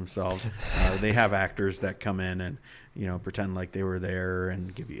over themselves. They have actors that come in and, you know, pretend like they were there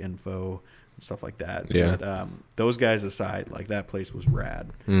and give you info and stuff like that. Yeah. But those guys aside, like, that place was rad.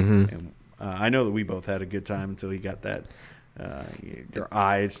 And I know that we both had a good time until you got that. Your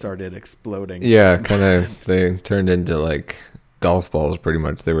eyes started exploding. Yeah, kind of. They turned into like golf balls, pretty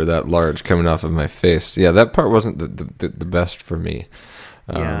much. They were that large coming off of my face. Yeah, that part wasn't the best for me.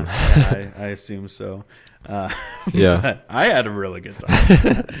 I assume so. But I had a really good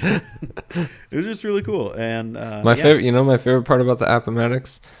time. It was just really cool. And my favorite part about the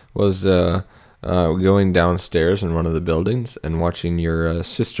Appomattox was going downstairs in one of the buildings and watching your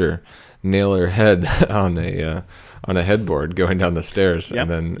sister nail her head on a headboard going down the stairs and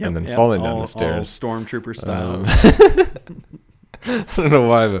then falling down the stairs. All stormtrooper style. I don't know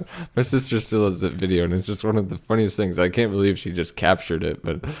why, but my sister still has that video, and it's just one of the funniest things. I can't believe she just captured it,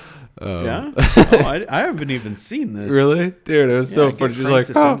 but Yeah? Oh, I haven't even seen this. Really? Dude, it was so get funny. She's Frank like,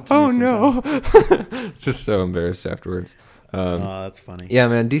 to send it to oh me no. Just so embarrassed afterwards. That's funny. Yeah,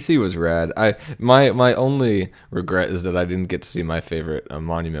 man, DC was rad. My only regret is that I didn't get to see my favorite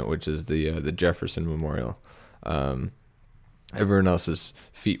monument, which is the Jefferson Memorial. Everyone else's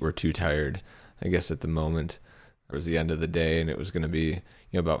feet were too tired, I guess, at the moment. It was the end of the day, and it was going to be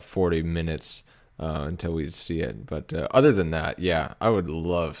about 40 minutes until we'd see it. But other than that, yeah, I would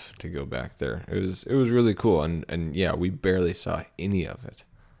love to go back there. It was really cool, and yeah, we barely saw any of it.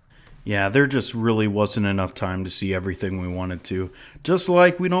 Yeah, there just really wasn't enough time to see everything we wanted to. Just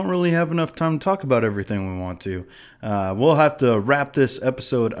like we don't really have enough time to talk about everything we want to. We'll have to wrap this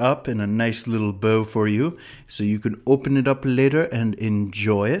episode up in a nice little bow for you so you can open it up later and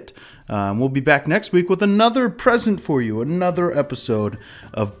enjoy it. We'll be back next week with another present for you, another episode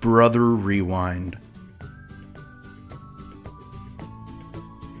of Brother Rewind.